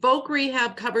 Does Voc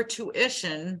Rehab cover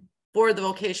tuition for the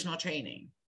vocational training?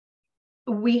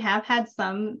 We have had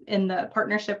some in the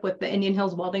partnership with the Indian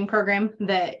Hills Welding Program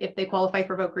that if they qualify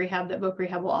for Voc Rehab, that Voc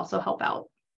Rehab will also help out.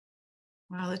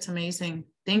 Wow, that's amazing.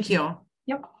 Thank you.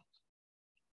 Yep.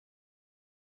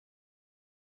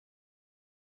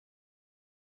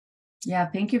 Yeah,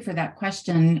 thank you for that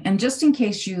question. And just in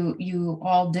case you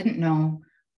all didn't know,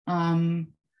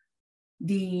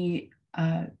 the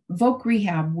Voc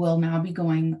Rehab will now be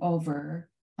going over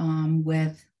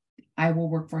with Iowa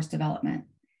Workforce Development,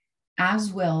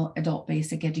 as will adult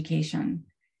basic education.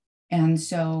 And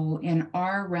so in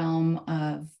our realm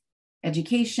of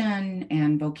education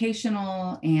and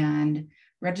vocational and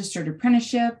registered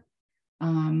apprenticeship,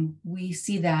 we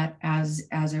see that as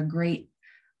a great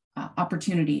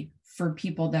opportunity for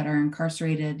people that are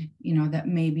incarcerated, you know, that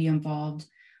may be involved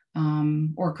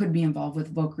or could be involved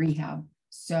with Voc Rehab.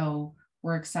 So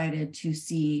we're excited to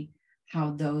see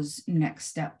how those next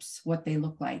steps, what they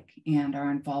look like, and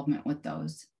our involvement with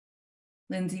those.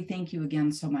 Lindsay, thank you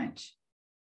again so much.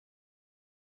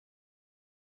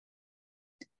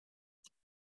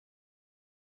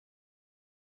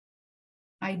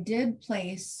 I did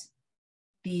place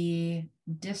the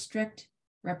district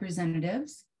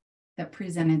representatives that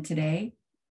presented today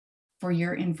for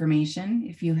your information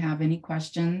if you have any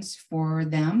questions for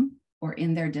them or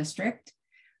in their district.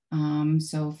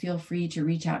 So feel free to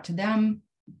reach out to them.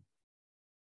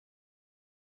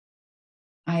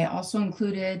 I also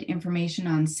included information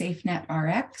on SafeNet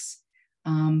RX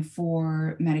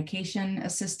for medication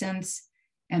assistance.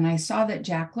 And I saw that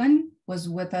Jacqueline was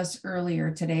with us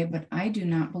earlier today, but I do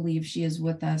not believe she is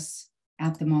with us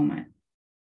at the moment.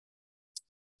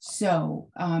 So,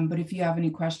 but if you have any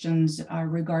questions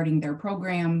regarding their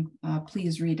program,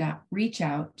 please reach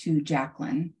out to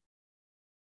Jacqueline.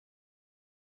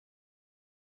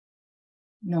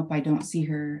 Nope, I don't see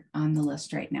her on the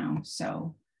list right now.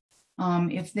 So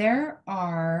if there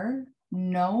are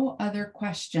no other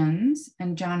questions,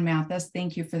 and John Mathis,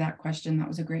 thank you for that question. That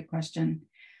was a great question.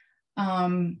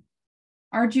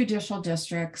 Our judicial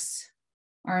districts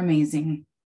are amazing,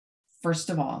 first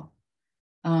of all.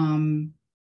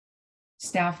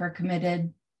 Staff are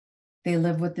committed. They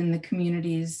live within the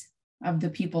communities of the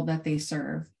people that they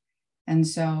serve. And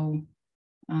so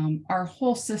our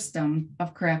whole system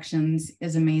of corrections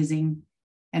is amazing.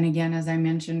 And again, as I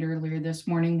mentioned earlier this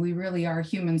morning, we really are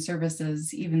human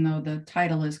services, even though the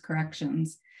title is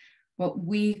corrections. But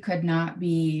we could not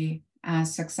be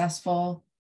as successful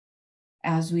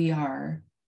as we are,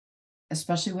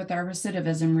 especially with our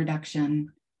recidivism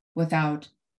reduction, without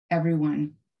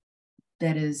everyone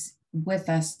that is with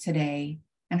us today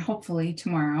and hopefully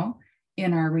tomorrow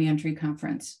in our reentry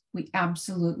conference. We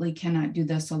absolutely cannot do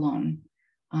this alone.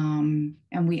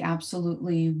 And we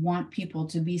absolutely want people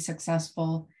to be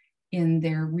successful in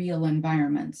their real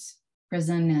environments.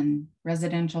 Prison and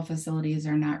residential facilities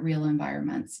are not real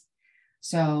environments.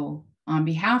 So on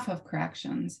behalf of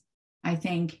corrections, I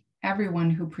thank everyone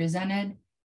who presented,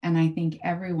 and I thank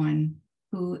everyone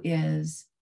who is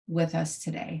with us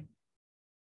today.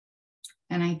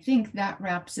 And I think that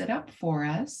wraps it up for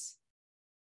us.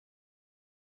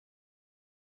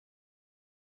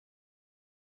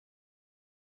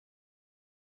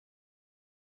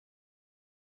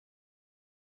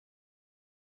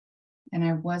 And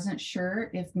I wasn't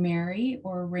sure if Mary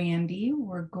or Randy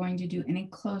were going to do any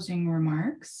closing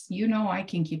remarks. You know, I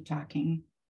can keep talking.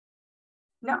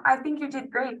 No, I think you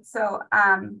did great. So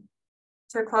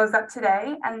to close up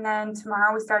today, and then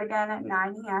tomorrow we start again at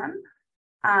 9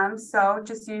 a.m. So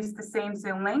just use the same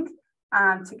Zoom link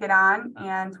to get on,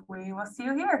 and we will see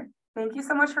you here. Thank you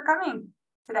so much for coming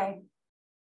today.